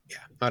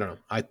don't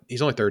know.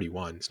 He's only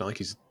 31. It's not like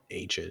he's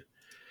ancient.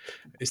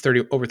 It's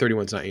 30 over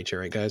 31 is not ancient,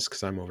 right, guys?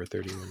 Because I'm over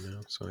 31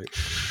 now. So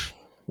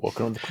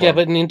welcome to the club. Yeah,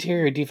 but in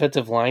interior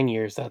defensive line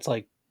years, that's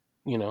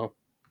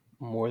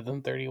more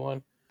than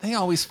 31. They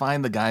always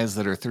find the guys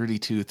that are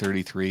 32,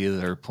 33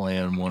 that are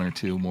playing 1 or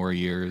 2 more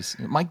years.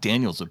 Mike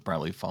Daniels would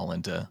probably fall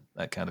into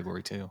that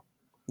category too.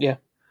 Yeah.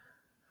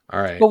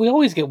 All right. But we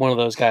always get one of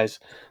those guys.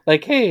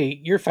 Like, hey,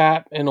 you're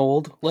fat and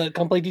old.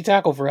 Come play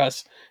D-tackle for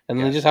us. And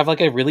then they just have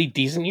like a really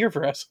decent year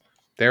for us.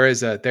 There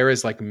is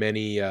like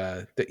many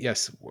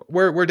yes,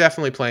 we're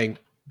definitely playing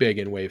big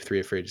in wave 3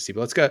 of free agency, but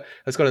let's go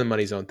to the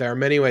money zone. There are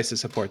many ways to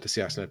support the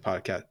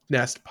Seahawks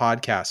Nest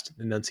podcast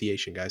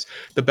enunciation, guys.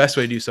 The best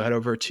way to do so, head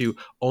over to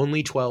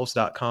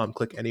only12s.com,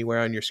 click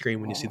anywhere on your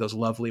screen when you see those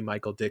lovely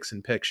Michael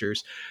Dixon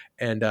pictures,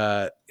 and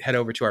head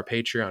over to our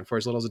Patreon for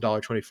as little as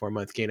 $1.24 a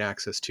month, gain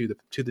access to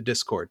the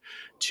Discord,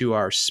 to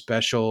our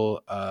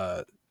special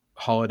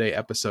holiday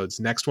episodes.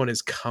 Next one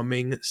is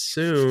coming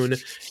soon.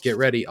 Get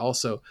ready.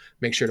 Also,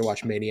 make sure to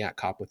watch Maniac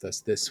Cop with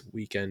us this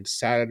weekend,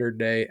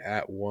 Saturday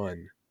at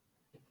 1.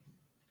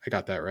 I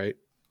got that right.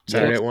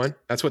 Saturday at 1.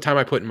 That's what time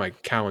I put in my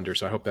calendar,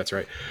 so I hope that's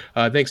right.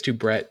 Thanks to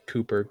Brett,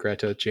 Cooper,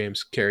 Greta,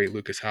 James, Carrie,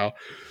 Lucas, Hal,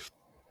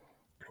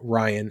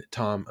 Ryan,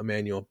 Tom,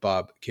 Emmanuel,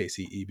 Bob,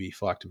 Casey, EB,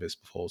 Flocktimus,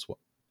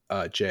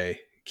 Foles, Jay,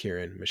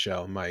 Kieran,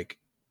 Michelle, Mike,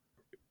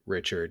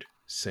 Richard,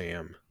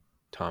 Sam,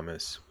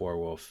 Thomas,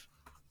 Warwolf,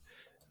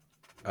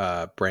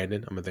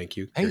 Brandon. I'm gonna thank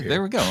you. Hey,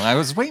 there we go. I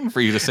was waiting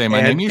for you to say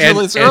my name.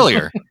 Usually it's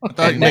earlier. I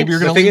thought maybe you're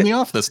going to leave me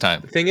off this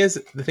time. The thing is,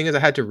 I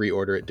had to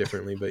reorder it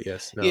differently. But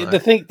yes, no.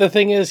 The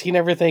thing is, he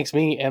never thanks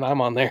me, and I'm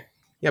on there.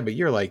 Yeah, but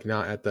you're like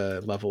not at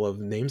the level of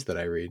names that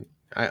I read.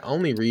 I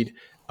only read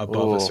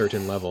above a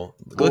certain level.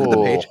 Look at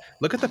the page.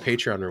 Look at the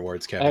Patreon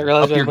rewards, Kevin. I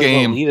realize up your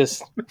game.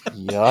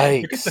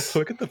 Yikes!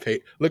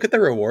 Look at the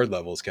reward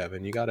levels,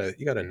 Kevin. You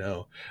gotta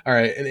know. All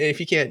right, and if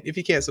you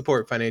can't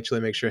support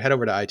financially, make sure head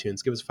over to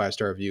iTunes, give us a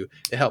 5-star review.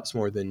 It helps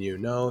more than you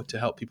know to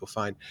help people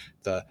find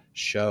the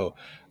show.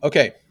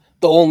 Okay.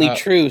 The only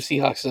true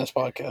Seahawks Nest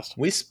podcast.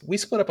 We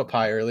split up a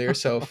pie earlier,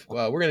 so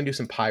we're gonna do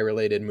some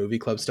pie-related movie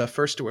club stuff.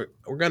 First, we're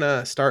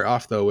gonna start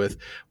off though with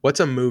what's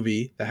a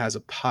movie that has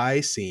a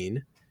pie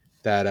scene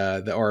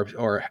that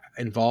or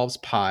involves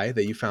pie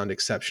that you found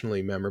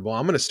exceptionally memorable.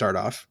 I'm gonna start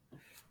off.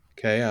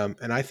 Okay,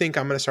 and I think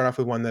I'm gonna start off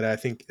with one that I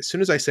think as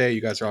soon as I say it,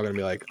 you guys are all gonna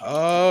be like,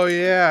 "Oh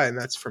yeah," and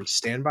that's from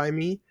Stand By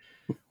Me,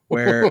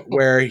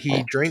 where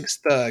he drinks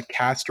the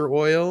castor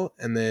oil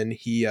and then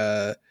he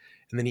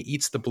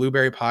eats the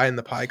blueberry pie in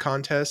the pie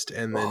contest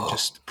and then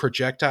just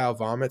projectile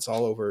vomits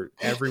all over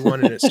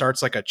everyone and it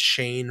starts like a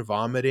chain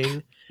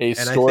vomiting. A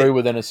story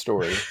within a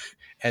story.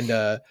 And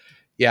I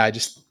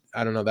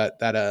don't know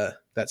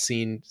that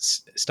scene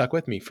stuck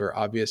with me for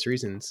obvious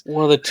reasons.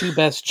 One of the two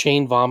best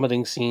chain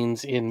vomiting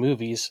scenes in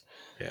movies,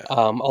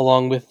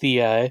 along with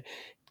the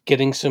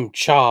getting some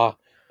cha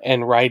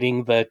and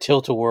riding the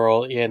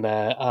tilt-a-whirl in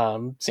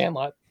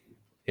Sandlot.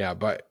 Yeah,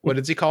 but what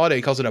does he call it?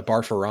 He calls it a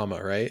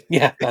barfarama, right?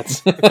 Yeah, that's.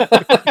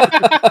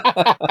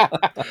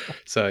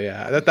 So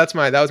yeah,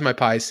 that was my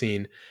pie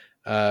scene.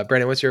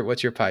 Brandon, what's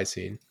your pie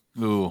scene?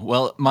 Ooh,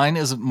 well, mine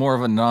is more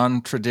of a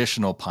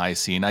non-traditional pie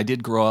scene. I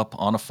did grow up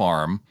on a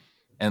farm,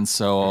 and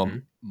so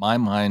my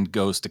mind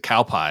goes to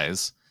cow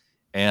pies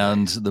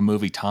and the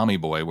movie Tommy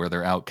Boy, where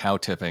they're out cow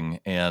tipping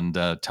and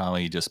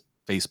Tommy just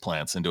face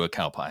plants into a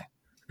cow pie.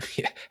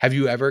 Yeah. Have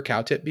you ever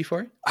cow tipped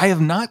before? I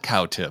have not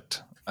cow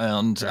tipped,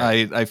 and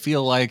right. I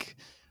feel like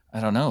I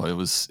don't know.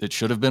 It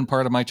should have been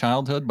part of my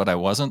childhood, but I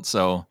wasn't.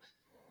 So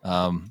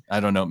I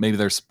don't know. Maybe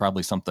there's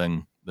probably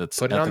something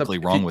that's ethically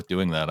wrong with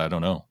doing that. I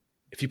don't know.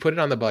 If you put it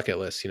on the bucket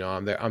list,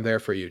 I'm there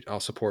for you. I'll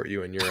support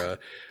you in your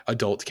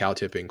adult cow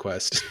tipping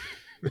quest.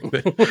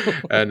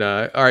 And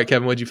all right,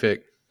 Kevin, what'd you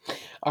pick?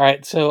 All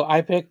right, so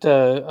I picked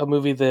a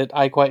movie that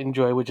I quite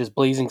enjoy, which is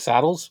Blazing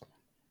Saddles,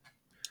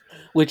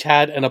 which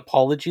had an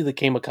apology that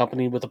came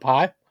accompanied with a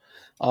pie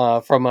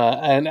from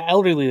an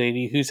elderly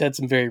lady who said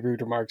some very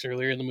rude remarks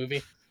earlier in the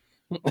movie.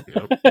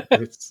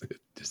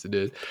 It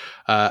did.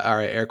 All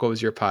right, Eric, what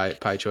was your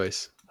pie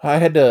choice? I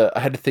had to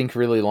think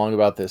really long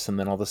about this, and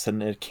then all of a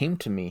sudden it came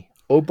to me.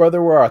 Oh,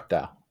 brother, where art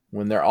thou?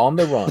 When they're on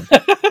the run,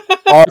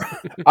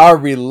 our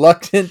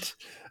reluctant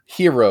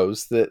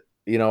heroes that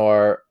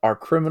are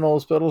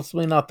criminals, but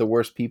ultimately not the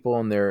worst people,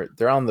 and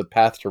they're on the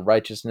path to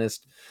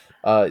righteousness.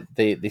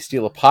 They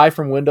steal a pie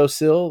from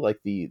windowsill, like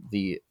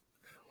the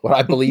what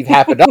I believe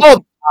happened all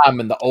the time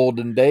in the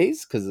olden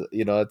days, because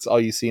that's all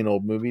you see in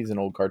old movies and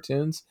old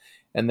cartoons.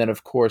 And then,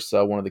 of course,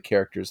 one of the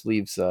characters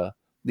leaves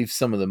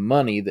some of the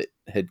money that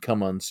had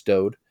come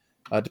unstowed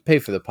to pay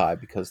for the pie,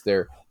 because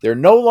they're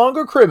no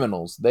longer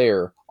criminals;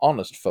 they're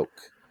honest folk.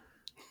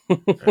 All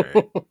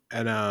right.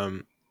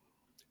 And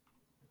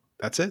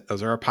that's it.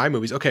 Those are our pie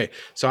movies. Okay,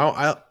 so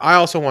I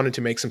also wanted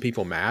to make some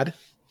people mad.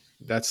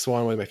 That's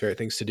one of my favorite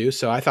things to do.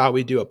 So I thought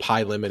we'd do a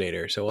pie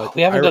eliminator. So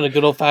we haven't done a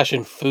good old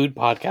fashioned food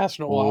podcast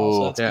in a while.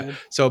 So that's good.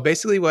 So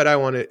basically, what I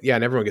wanted,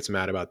 and everyone gets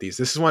mad about these.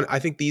 This is one I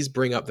think these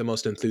bring up the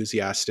most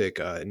enthusiastic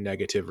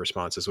negative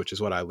responses, which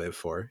is what I live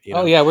for.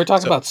 Oh yeah, we're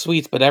talking about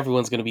sweets, but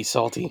everyone's going to be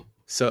salty.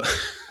 So.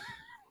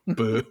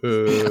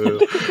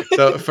 Boo.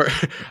 So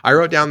I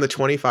wrote down the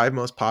 25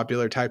 most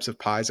popular types of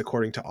pies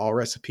according to All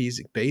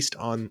Recipes based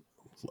on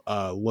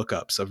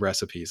lookups of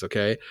recipes.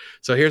 Okay,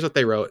 so here's what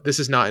they wrote. This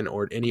is not in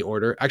any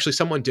order. Actually,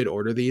 someone did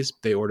order these.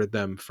 They ordered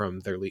them from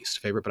their least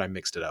favorite, but I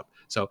mixed it up.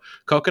 So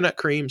coconut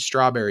cream,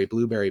 strawberry,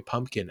 blueberry,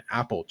 pumpkin,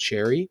 apple,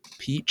 cherry,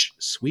 peach,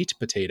 sweet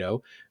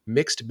potato,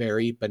 mixed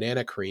berry,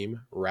 banana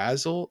cream,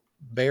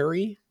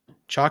 raspberry,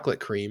 chocolate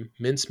cream,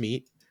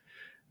 mincemeat,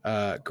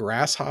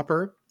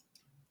 grasshopper,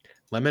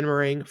 lemon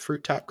meringue,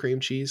 fruit top cream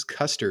cheese,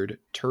 custard,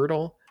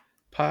 turtle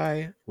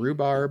pie,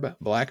 rhubarb,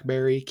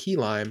 blackberry, key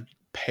lime,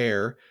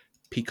 pear,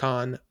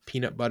 pecan,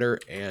 peanut butter,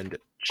 and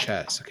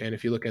chess. Okay, and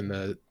if you look in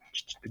the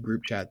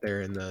group chat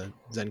there in the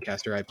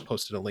Zencaster, I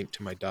posted a link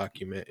to my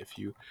document if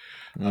you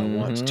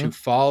want to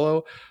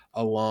follow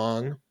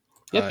along.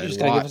 Yep, you and just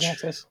gotta give us watch.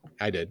 access.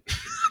 I did.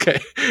 Okay,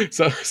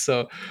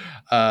 so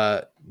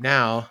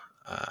now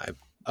I've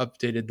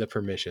updated the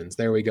permissions.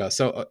 There we go.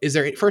 So is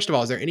there, first of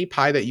all, is there any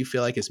pie that you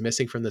feel like is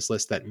missing from this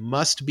list that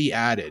must be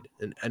added?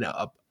 An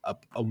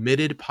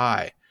omitted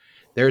pie.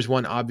 There's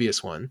one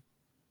obvious one.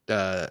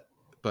 But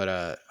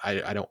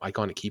I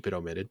want to keep it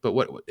omitted. But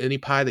what any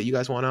pie that you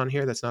guys want on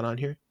here that's not on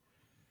here?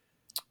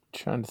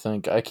 Trying to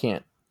think. I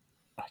can't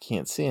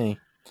see any.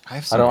 I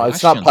have I some don't. questions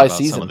It's not pie about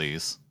season. some of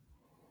these.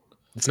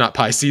 It's not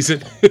pie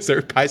season. Is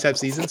there pies have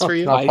seasons for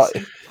you? Not Pie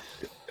pie.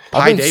 I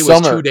Pie think day was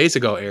summer- 2 days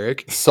ago,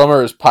 Eric.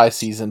 Summer is pie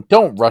season.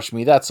 Don't rush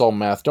me. That's all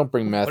math. Don't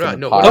bring math What about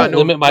into no? pie. What about Don't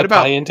limit my what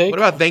about, pie intake. What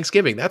about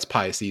Thanksgiving? That's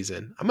pie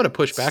season. I'm gonna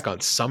push back on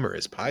summer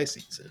is pie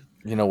season.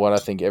 You know what? I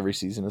think every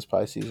season is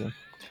pie season.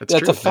 That's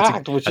That's true. a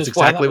fact, which that's is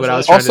why exactly that what I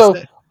was was trying to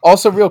say.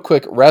 Also, real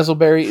quick,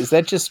 raspberry, is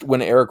that just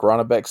when Eric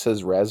Ronnebeck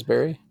says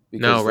raspberry?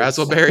 No, Because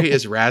raspberry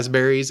is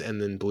raspberries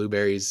and then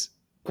blueberries.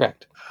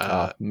 correct.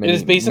 Uh, It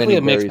is basically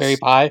a mixed berry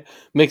pie.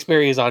 Mixed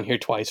berry is on here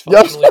twice. Yep.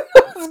 Functionally.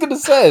 I was gonna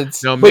say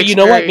it's no, But you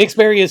know what? berry- Mixed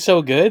berry is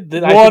so good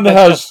that I One think that's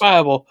has-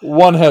 justifiable.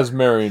 one has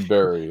Marion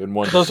berry and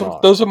one does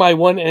not. Those are my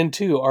 1 and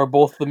 2 are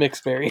both the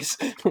mixed berries.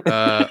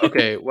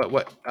 Okay, what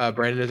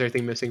Brandon, is there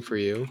anything missing for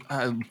you?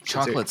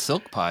 Chocolate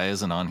silk pie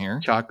isn't on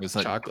here. Is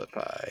that- Chocolate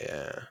pie,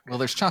 yeah. Well,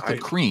 there's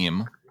chocolate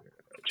cream.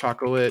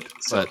 Chocolate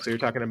silk. So you're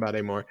talking about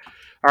a more.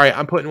 All right,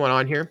 I'm putting one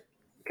on here.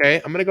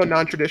 Okay, I'm gonna go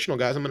non-traditional,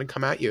 guys. I'm gonna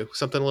come at you.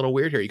 Something a little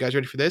weird here. You guys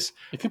ready for this?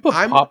 If you put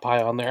pot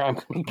pie on there, I'm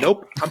gonna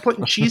Nope. I'm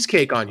putting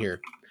cheesecake on here.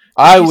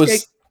 I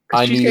Cheesecake- knew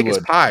you cheesecake is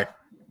would. pie.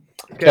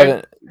 Okay?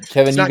 Kevin, It's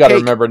you not got to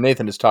cake. remember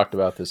Nathan has talked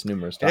about this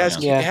numerous It has,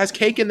 times. Yeah. it has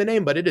cake in the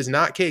name, but it is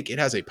not cake. It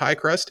has a pie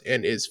crust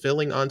and is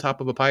filling on top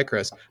of a pie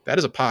crust. That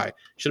is a pie.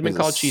 Should have been It's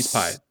called a cheese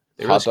pie.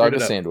 They really Hot screwed dog, a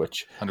it up.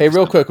 sandwich. 100% Hey,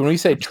 real quick, when we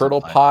say 100%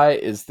 turtle pie. pie,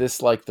 is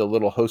this like the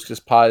little Hostess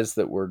pies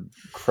that were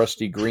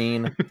crusty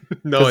green?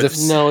 No, 'Cause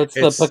it's No, it's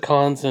It's- the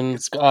pecans and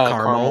it's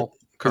caramel.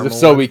 Because if Caramel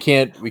so, one. we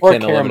can't Or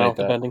caramel, eliminate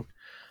that. depending.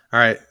 All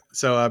right.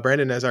 So,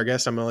 Brandon, as our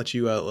guest, I'm going to let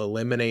you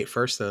eliminate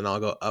first, and then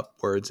I'll go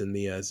upwards in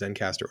the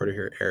Zencaster order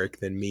here. Eric,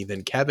 then me,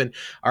 then Kevin.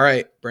 All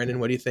right, Brandon,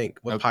 what do you think?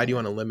 What Okay. pie do you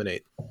want to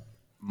eliminate?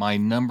 My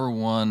number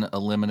one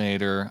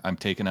eliminator, I'm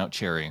taking out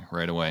cherry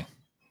right away.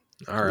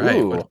 All right.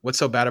 Ooh. What's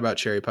so bad about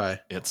cherry pie?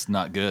 It's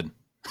not good.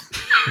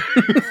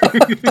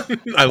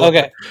 I love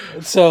Okay,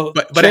 so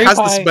But cherry it has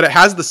pie, this. But it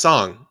has the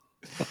song.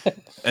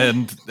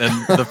 And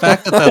the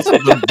fact that that's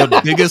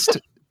the biggest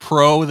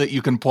pro that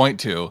you can point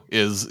to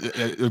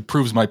it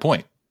proves my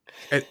point.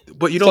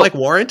 But you don't So- like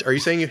Warrant? Are you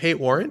saying you hate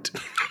Warrant?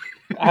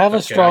 I have a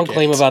Okay, strong I can't.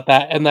 claim about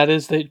that, and that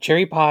is that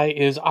cherry pie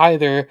is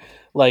either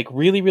like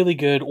really, really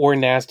good or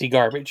nasty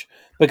garbage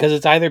because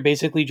it's either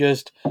basically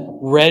just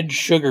red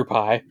sugar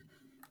pie,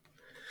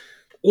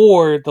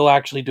 or they'll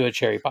actually do a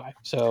cherry pie.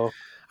 So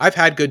I've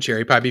had good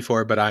cherry pie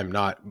before, but I'm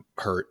not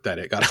hurt that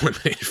it got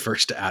eliminated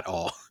first at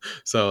all.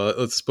 So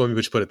let me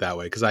just put it that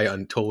way because I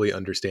totally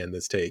understand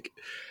this take.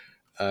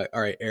 All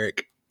right,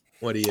 Eric,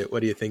 what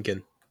are you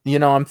thinking? You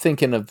know, I'm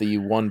thinking of the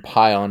one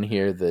pie on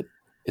here that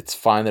it's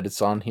fine that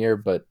it's on here,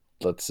 but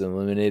let's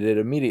eliminate it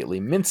immediately.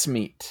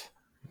 Mincemeat.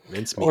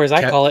 Mincemeat. or as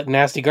I call it,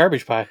 nasty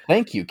garbage pie,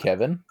 Thank you,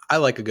 Kevin. I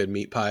like a good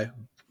meat pie,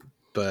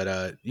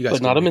 but you guys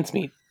but not a can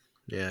mincemeat.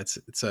 Yeah,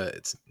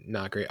 it's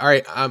not great. All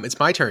right, it's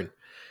my turn,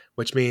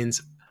 which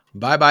means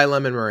bye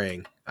lemon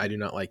meringue. I do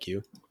not like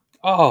you.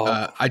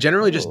 Oh, I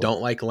generally just Oh.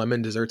 don't like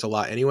lemon desserts a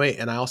lot anyway,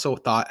 and I also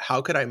thought,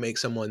 how could I make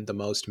someone the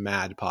most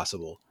mad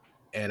possible?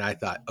 And I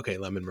thought, okay,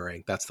 lemon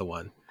meringue, that's the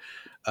one.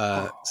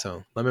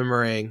 So lemon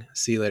meringue,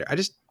 see you later.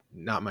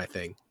 Not my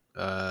thing.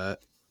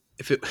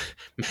 If it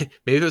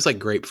maybe it was like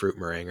grapefruit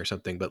meringue or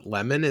something, but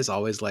lemon is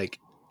always like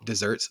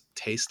desserts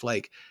taste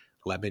like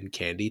lemon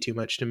candy too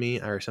much to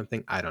me or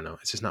something. I don't know.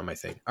 It's just not my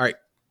thing. All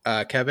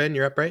right, Kevin,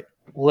 you're up, right?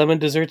 lemon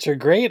desserts are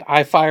great.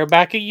 I fire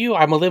back at you.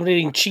 I'm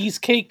eliminating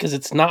cheesecake because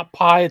it's not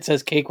pie. It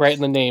says cake right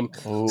in the name.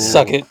 Ooh,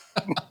 Suck it.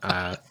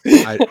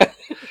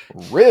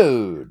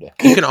 Rude.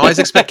 You can always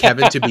expect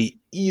Kevin to be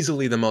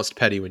easily the most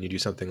petty when you do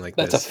something like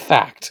That's this. a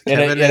fact. In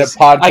a Kevin is-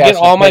 podcast, I get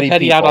all with my petty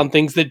petty out people. on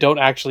things that don't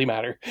actually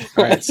matter.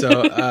 All right,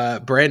 so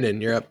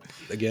Brandon, you're up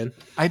again.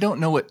 I don't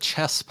know what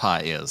chess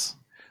pie is.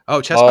 Oh,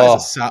 chess pie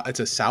is it's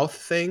a South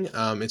thing.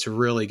 It's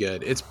really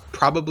good. It's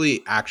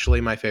probably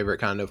actually my favorite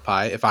kind of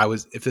pie.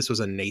 If this was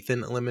a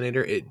Nathan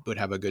eliminator, it would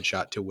have a good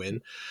shot to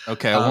win.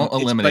 Okay, I won't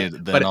It's- eliminate but-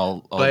 it. Then but-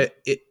 I'll But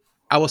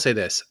I will say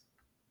this: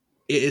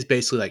 it is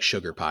basically like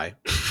sugar pie.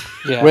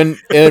 Yeah. When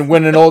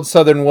an old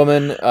Southern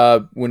woman,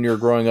 when you were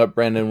growing up,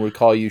 Brandon would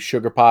call you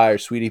sugar pie or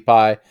sweetie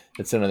pie.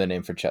 It's another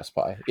name for chess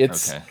pie.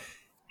 It's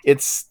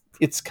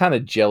kind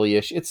of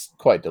jellyish. It's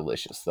quite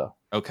delicious though.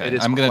 Okay, It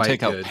is I'm going to quite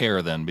take out good.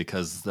 pear then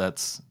because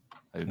that's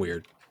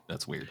Weird.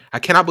 That's weird. I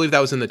cannot believe that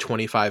was in the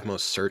 25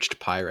 most searched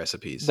pie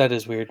recipes. That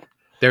is weird.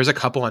 There's a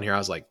couple on here. I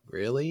was like,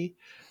 really?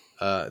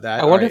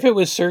 I wonder if it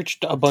was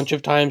searched a bunch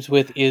of times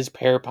with "is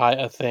pear pie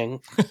a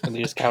thing?" and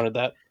they just counted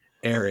that.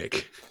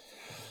 Eric.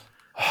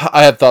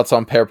 I have thoughts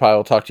on pear pie.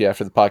 I'll talk to you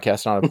after the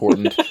podcast. Not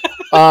important.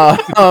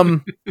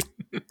 I'm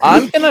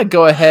gonna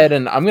go ahead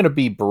and I'm gonna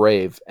be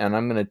brave, and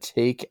I'm gonna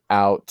take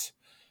out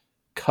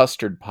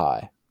custard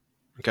pie.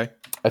 Okay.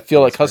 I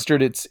feel like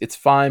custard. It's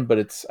fine,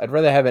 but I'd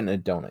rather have it in a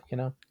donut. You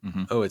know.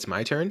 Mm-hmm. Oh, it's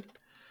my turn.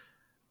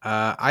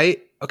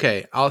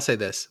 I'll say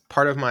this.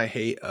 Part of my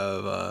hate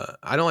of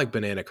I don't like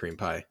banana cream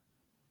pie.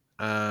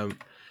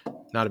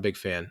 Not a big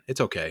fan.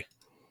 It's okay.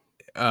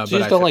 So you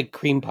just don't like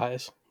cream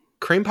pies.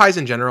 Cream pies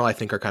in general, I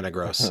think, are kind of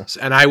gross,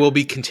 and I will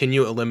be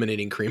continue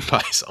eliminating cream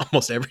pies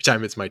almost every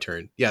time it's my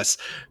turn. Yes,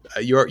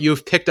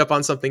 you've picked up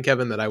on something,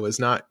 Kevin, that I was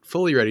not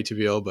fully ready to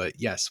reveal, but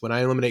yes, when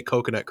I eliminate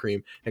coconut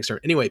cream next turn.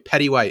 Anyway,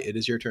 Petty White, it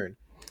is your turn.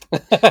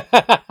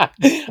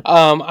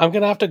 I'm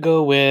gonna have to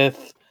go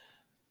with.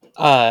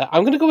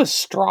 I'm gonna go with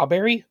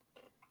strawberry.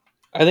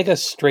 I think a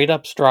straight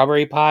up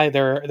strawberry pie.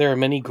 There are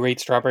many great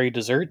strawberry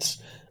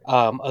desserts.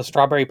 A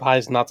strawberry pie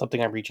is not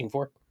something I'm reaching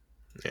for.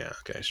 Yeah.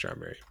 Okay.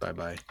 Strawberry. Bye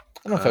bye.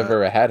 I don't know if I've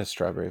ever had a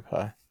strawberry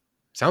pie.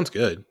 Sounds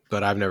good,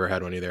 but I've never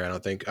had one either, I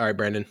don't think. All right,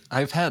 Brandon.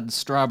 I've had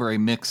strawberry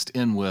mixed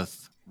in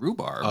with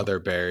rhubarb, Other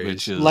berries,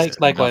 which is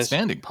likewise.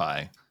 outstanding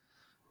pie.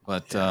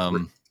 But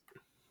okay.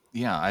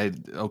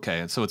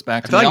 So it's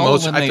back I to feel me.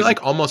 like I feel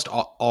like almost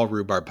all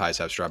rhubarb pies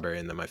have strawberry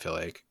in them. I feel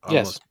like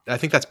Yes. I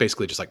think that's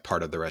basically just like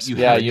part of the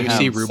recipe. You you have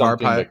see rhubarb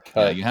pie.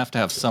 you have to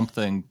have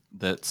something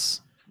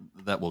that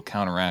will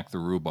counteract the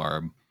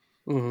rhubarb.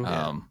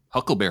 Mm-hmm.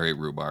 Huckleberry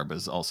rhubarb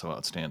is also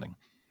outstanding.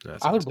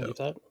 I would believe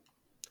that.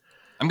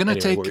 I'm going to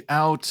take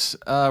out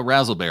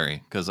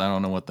razzleberry because I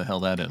don't know what the hell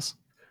that is.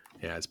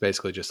 Yeah, it's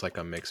basically just like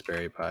a mixed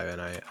berry pie, and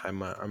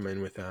I'm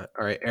in with that.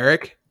 All right,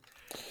 Eric.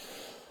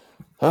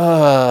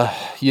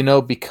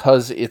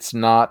 Because it's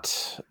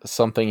not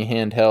something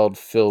handheld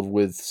filled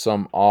with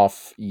some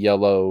off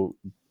yellow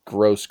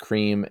gross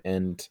cream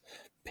and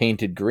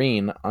painted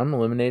green, I'm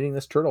eliminating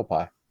this turtle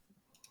pie.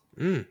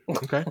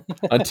 Okay.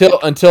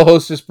 until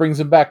Hostess brings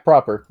him back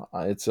proper,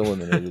 it's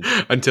eliminated.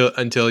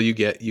 until you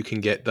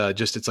can get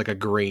it's like a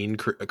green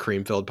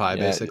cream filled pie,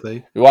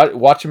 basically.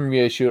 Watch him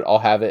reissue it. I'll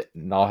have it,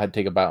 and I'll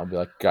take a bite and be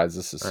like, guys,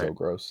 this is so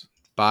gross.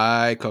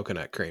 Buy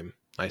coconut cream.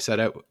 I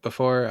said it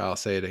before. I'll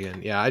say it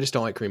again. Yeah, I just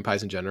don't like cream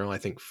pies in general. I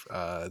think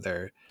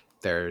they're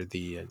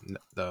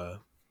the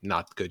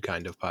not good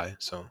kind of pie.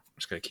 So I'm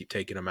just gonna keep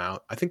taking them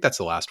out. I think that's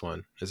the last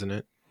one, isn't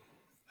it?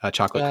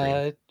 Chocolate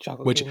cream,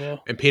 cream, yeah.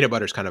 And peanut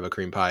butter is kind of a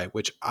cream pie.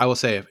 Which I will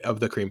say, of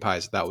the cream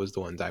pies, that was the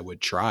ones I would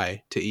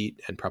try to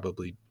eat and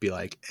probably be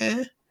like,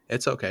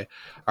 it's okay.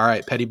 All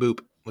right, Petty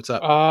Boop, what's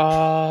up?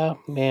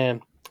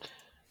 Man,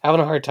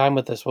 having a hard time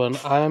with this one.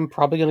 I'm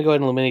probably gonna go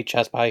ahead and eliminate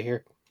chess pie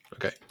here.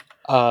 Okay.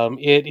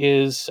 It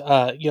is,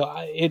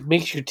 it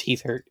makes your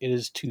teeth hurt. It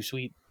is too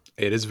sweet.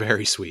 It is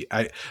very sweet.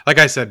 Like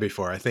I said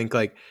before, I think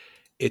like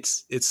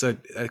it's a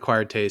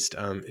acquired taste.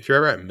 If you're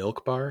ever at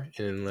Milk Bar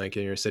in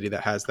your city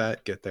that has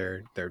that, get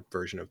their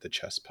version of the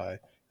chess pie.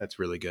 That's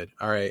really good.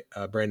 All right,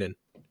 Brandon.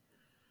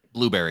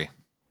 Blueberry.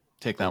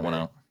 Take that one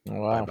out.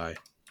 Wow. Bye.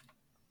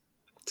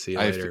 See you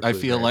later. I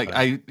feel like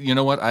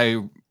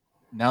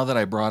now that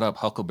I brought up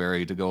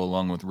Huckleberry to go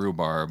along with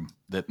rhubarb,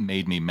 that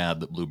made me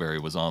mad that blueberry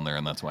was on there,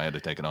 and that's why I had to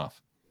take it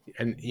off.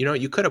 And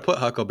you could have put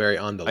Huckleberry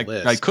on the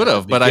list. I could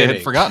have, but I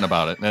had forgotten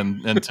about it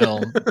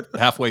until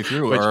halfway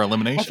through our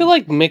elimination. I feel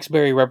like mixed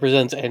berry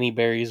represents any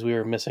berries we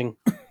were missing.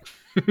 I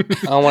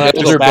don't want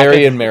to go back.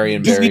 Berry and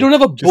Marionberry. We don't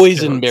have a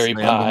boysenberry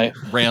pie.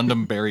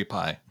 Random berry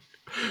pie.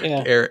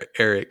 Yeah.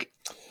 Eric.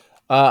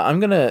 I'm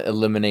gonna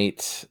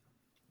eliminate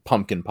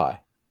pumpkin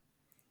pie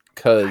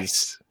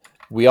because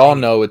we all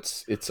know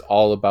it's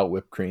all about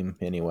whipped cream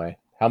anyway.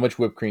 How much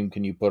whipped cream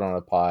can you put on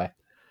a pie?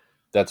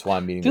 That's why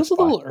I'm eating. Feels a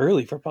little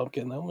early for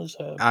pumpkin. That was.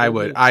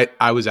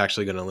 I was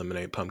actually going to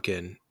eliminate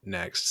pumpkin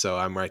next, so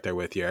I'm right there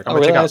with you, Eric.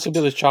 I assumed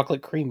it was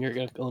chocolate cream. You're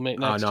going to eliminate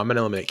next. No, I'm going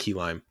to eliminate key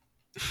lime.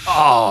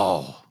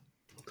 Oh.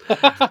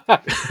 I'm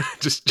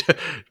just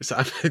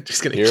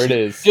gonna. Here it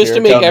is. Just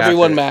to make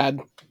everyone mad.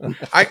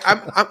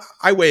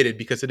 I waited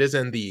because it is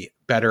in the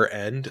better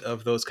end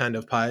of those kind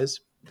of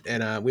pies,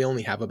 and we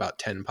only have about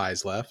 10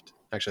 pies left.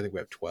 Actually, I think we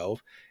have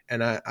 12,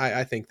 and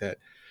I think that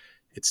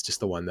it's just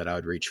the one that I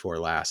would reach for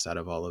last out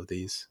of all of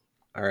these.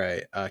 All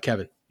right,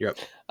 Kevin, you're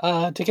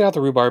up. Taking out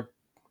the rhubarb.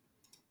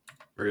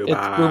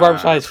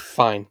 Rhubarb pie is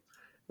fine.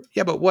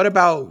 Yeah, but what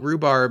about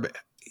rhubarb?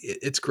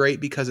 It's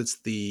great because it's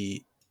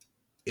the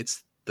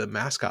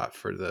mascot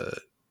for the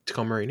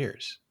Tacoma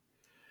Rainiers.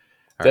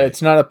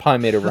 It's not a pie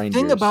made of reindeers. The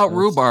thing about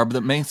rhubarb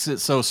that makes it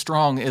so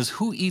strong is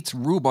who eats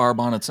rhubarb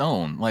on its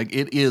own. Like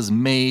it is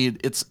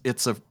made.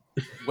 It's a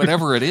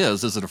whatever it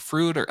is it a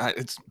fruit or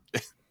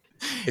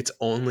It's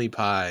only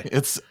pie.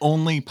 it's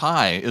only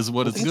pie is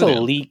what I it's think good it's a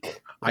in.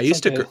 leek. I It's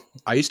used like to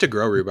I used to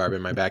grow rhubarb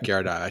in my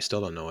backyard. I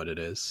still don't know what it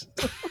is.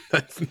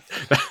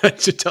 That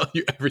should tell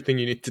you everything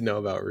you need to know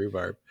about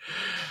rhubarb.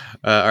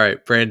 All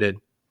right,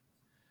 Brandon.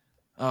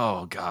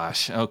 Oh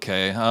gosh.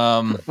 Okay.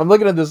 I'm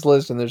looking at this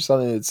list and there's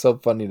something that's so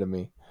funny to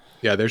me.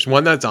 Yeah, there's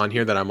one that's on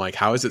here that I'm like,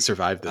 how has it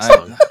survived this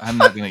long? I'm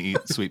not gonna eat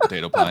sweet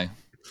potato pie.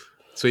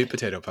 Sweet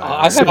potato pie.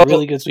 I've all had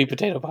really good sweet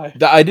potato pie.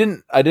 I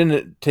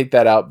didn't take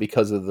that out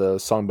because of the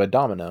song by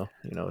Domino.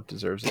 You know, it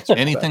deserves its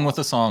Anything with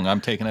a song,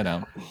 I'm taking it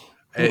out.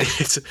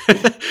 It's,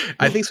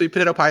 I think sweet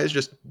potato pie is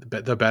just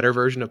the better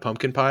version of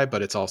pumpkin pie,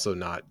 but it's also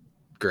not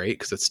great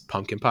because it's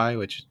pumpkin pie,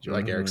 which,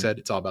 like Eric said,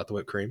 it's all about the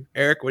whipped cream.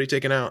 Eric, what are you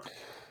taking out?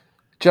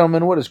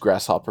 Gentlemen, what is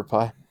grasshopper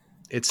pie?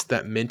 It's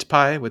that mint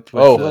pie with that's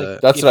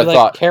if what you I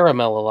thought.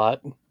 Caramel a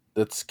lot.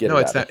 Let's get no,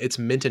 it it's out that of it's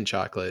mint and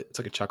chocolate. It's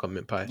like a chocolate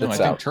mint pie. No, I That's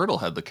think out. turtle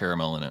had the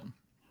caramel in it.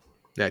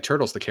 Yeah,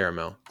 turtle's the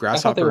caramel. I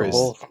thought they Grasshopper were is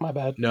both. My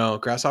bad. no.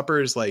 Grasshopper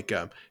is like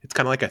it's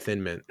kind of like a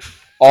thin mint.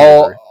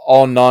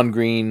 all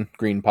non-green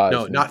green pies.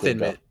 No, need not to thin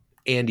go. mint.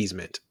 Andes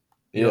mint.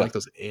 You know, Yeah. like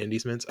those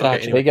Andes mints. Gotcha.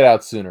 Okay, anyway, Take it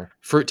out sooner.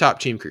 fruit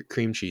top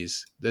cream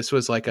cheese. This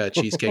was like a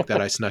cheesecake that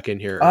I snuck in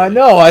here. I early.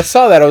 know. I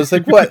saw that. I was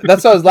like, "What?"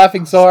 That's why I was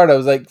laughing so hard. I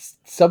was like,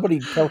 "Somebody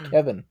tell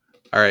Kevin."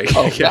 All right.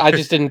 Oh, I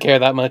just didn't care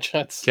that much.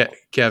 That's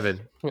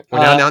Kevin. We're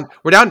now down.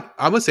 We're down.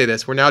 I'm gonna say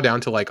this. We're now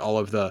down to like all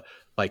of the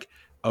like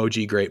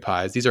OG great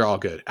pies. These are all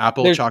good.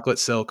 Apple, chocolate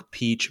silk,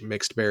 peach,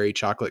 mixed berry,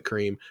 chocolate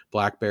cream,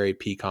 blackberry,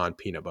 pecan,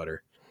 peanut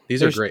butter.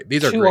 These are great.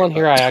 These are two great on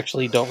here I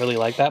actually don't really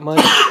like that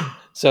much.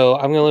 So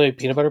I'm gonna make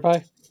peanut butter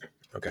pie.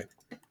 Okay.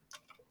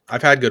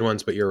 I've had good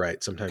ones, but you're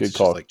right. Sometimes Good it's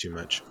call. just like too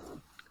much.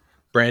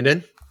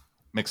 Brandon,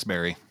 Mixed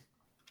berry.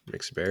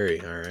 mixed berry.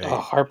 All right. Oh,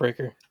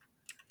 heartbreaker.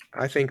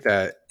 I think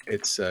that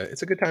it's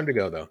a good time to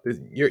go though.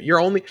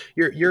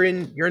 You're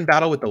in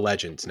battle with the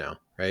legends now,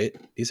 right?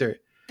 These are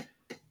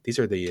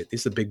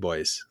the big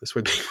boys. This is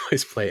where big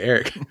boys play.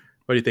 Eric,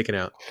 what are you thinking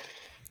out?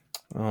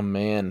 Oh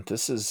man,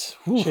 this is.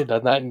 Should have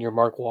done that in your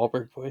Mark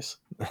Wahlberg voice.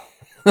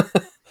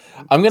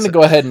 I'm gonna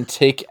go ahead and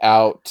take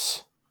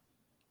out.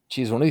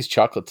 Geez, one of these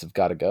chocolates have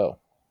got to go.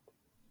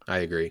 I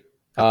agree.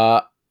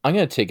 I'm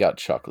gonna take out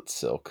chocolate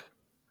silk.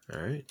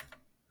 All right.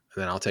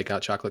 And then I'll take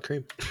out chocolate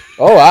cream.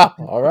 Oh wow!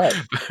 All right.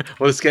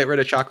 Well, let's get rid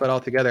of chocolate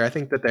altogether. I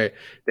think that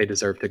they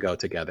deserve to go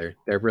together.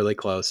 They're really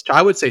close.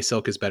 I would say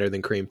silk is better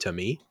than cream to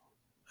me.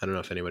 I don't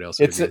know if anybody else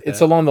would agree with It's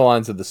that. along the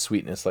lines of the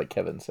sweetness, like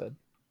Kevin said.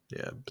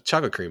 Yeah, but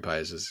chocolate cream pie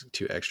is just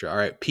too extra. All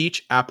right,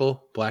 peach,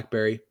 apple,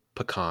 blackberry,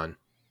 pecan.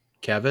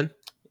 Kevin?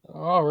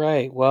 All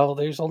right. Well,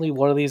 there's only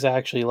one of these I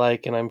actually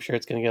like, and I'm sure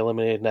it's gonna get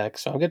eliminated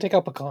next. So I'm gonna take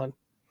out pecan.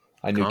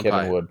 I knew Pecan Kevin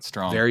pie. would.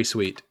 Strong. Very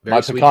sweet. Very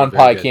My sweet, pecan but very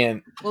pie good.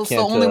 can't. Well, it's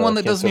can't, the only one that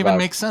can't doesn't even survive.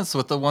 make sense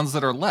with the ones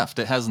that are left.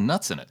 It has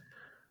nuts in it.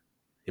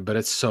 But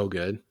it's so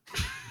good.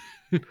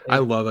 I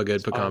love a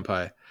good pecan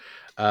pie.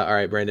 All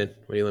right, Brandon,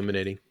 what are you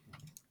eliminating?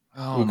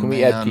 Oh, Ooh, can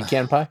we add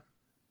pecan pie?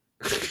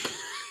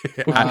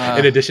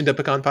 In addition to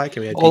pecan pie,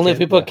 can we add Only pecan? if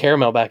we put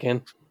caramel back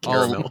in.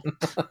 Caramel.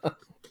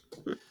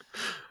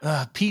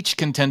 Peach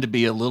can tend to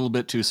be a little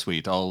bit too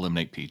sweet. I'll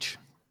eliminate peach.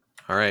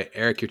 All right,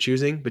 Eric, you're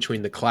choosing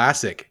between the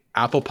classic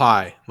apple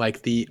pie,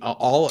 like the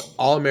all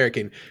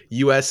American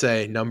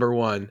USA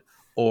 #1,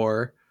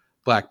 or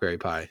blackberry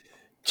pie.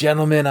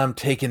 Gentlemen, I'm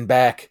taken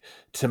back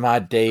to my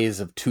days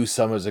of 2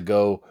 summers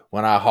ago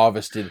when I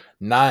harvested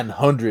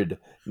 900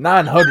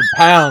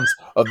 pounds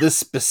of this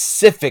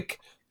specific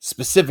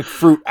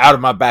fruit out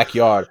of my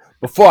backyard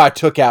before I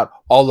took out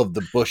all of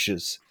the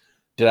bushes.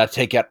 Did I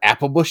take out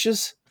apple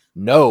bushes?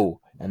 No,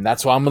 and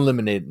that's why I'm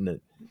eliminating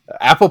it.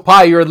 Apple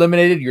pie, you're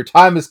eliminated. Your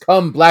time has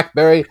come,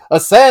 Blackberry.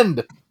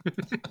 Ascend!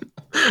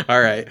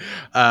 All right,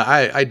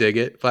 I dig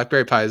it.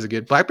 Blackberry pie is a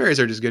good. Blackberries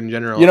are just good in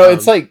general. You know,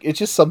 it's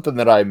just something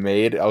that I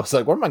made. I was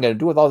like, what am I going to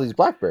do with all these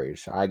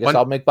blackberries? I guess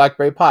I'll make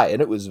blackberry pie,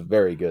 and it was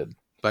very good.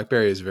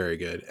 Blackberry is very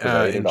good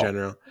in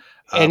general.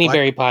 Any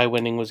berry pie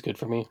winning was good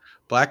for me.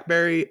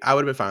 Blackberry, I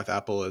would have been fine with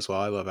apple as well.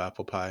 I love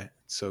apple pie.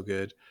 It's so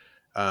good.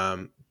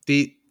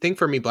 The thing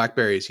for me,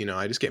 blackberries,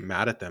 I just get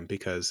mad at them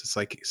because it's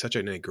like such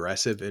an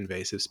aggressive,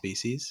 invasive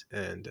species,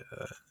 and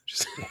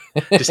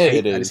I just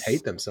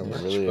hate them so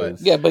much. Really but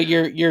is. Yeah, but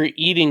you're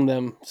eating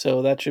them,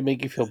 so that should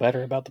make you feel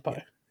better about the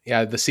pie.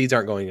 yeah, the seeds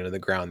aren't going into the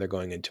ground; they're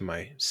going into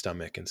my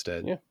stomach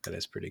instead. Yeah. That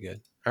is pretty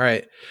good. All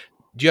right,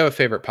 do you have a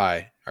favorite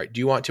pie? All right, do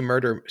you want to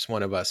murder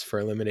one of us for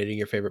eliminating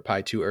your favorite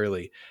pie too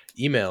early?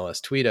 Email us,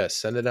 tweet us,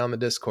 send it on the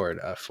Discord.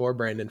 For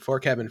Brandon, for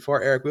Kevin,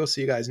 for Eric. We'll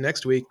see you guys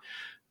next week.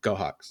 Go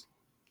Hawks.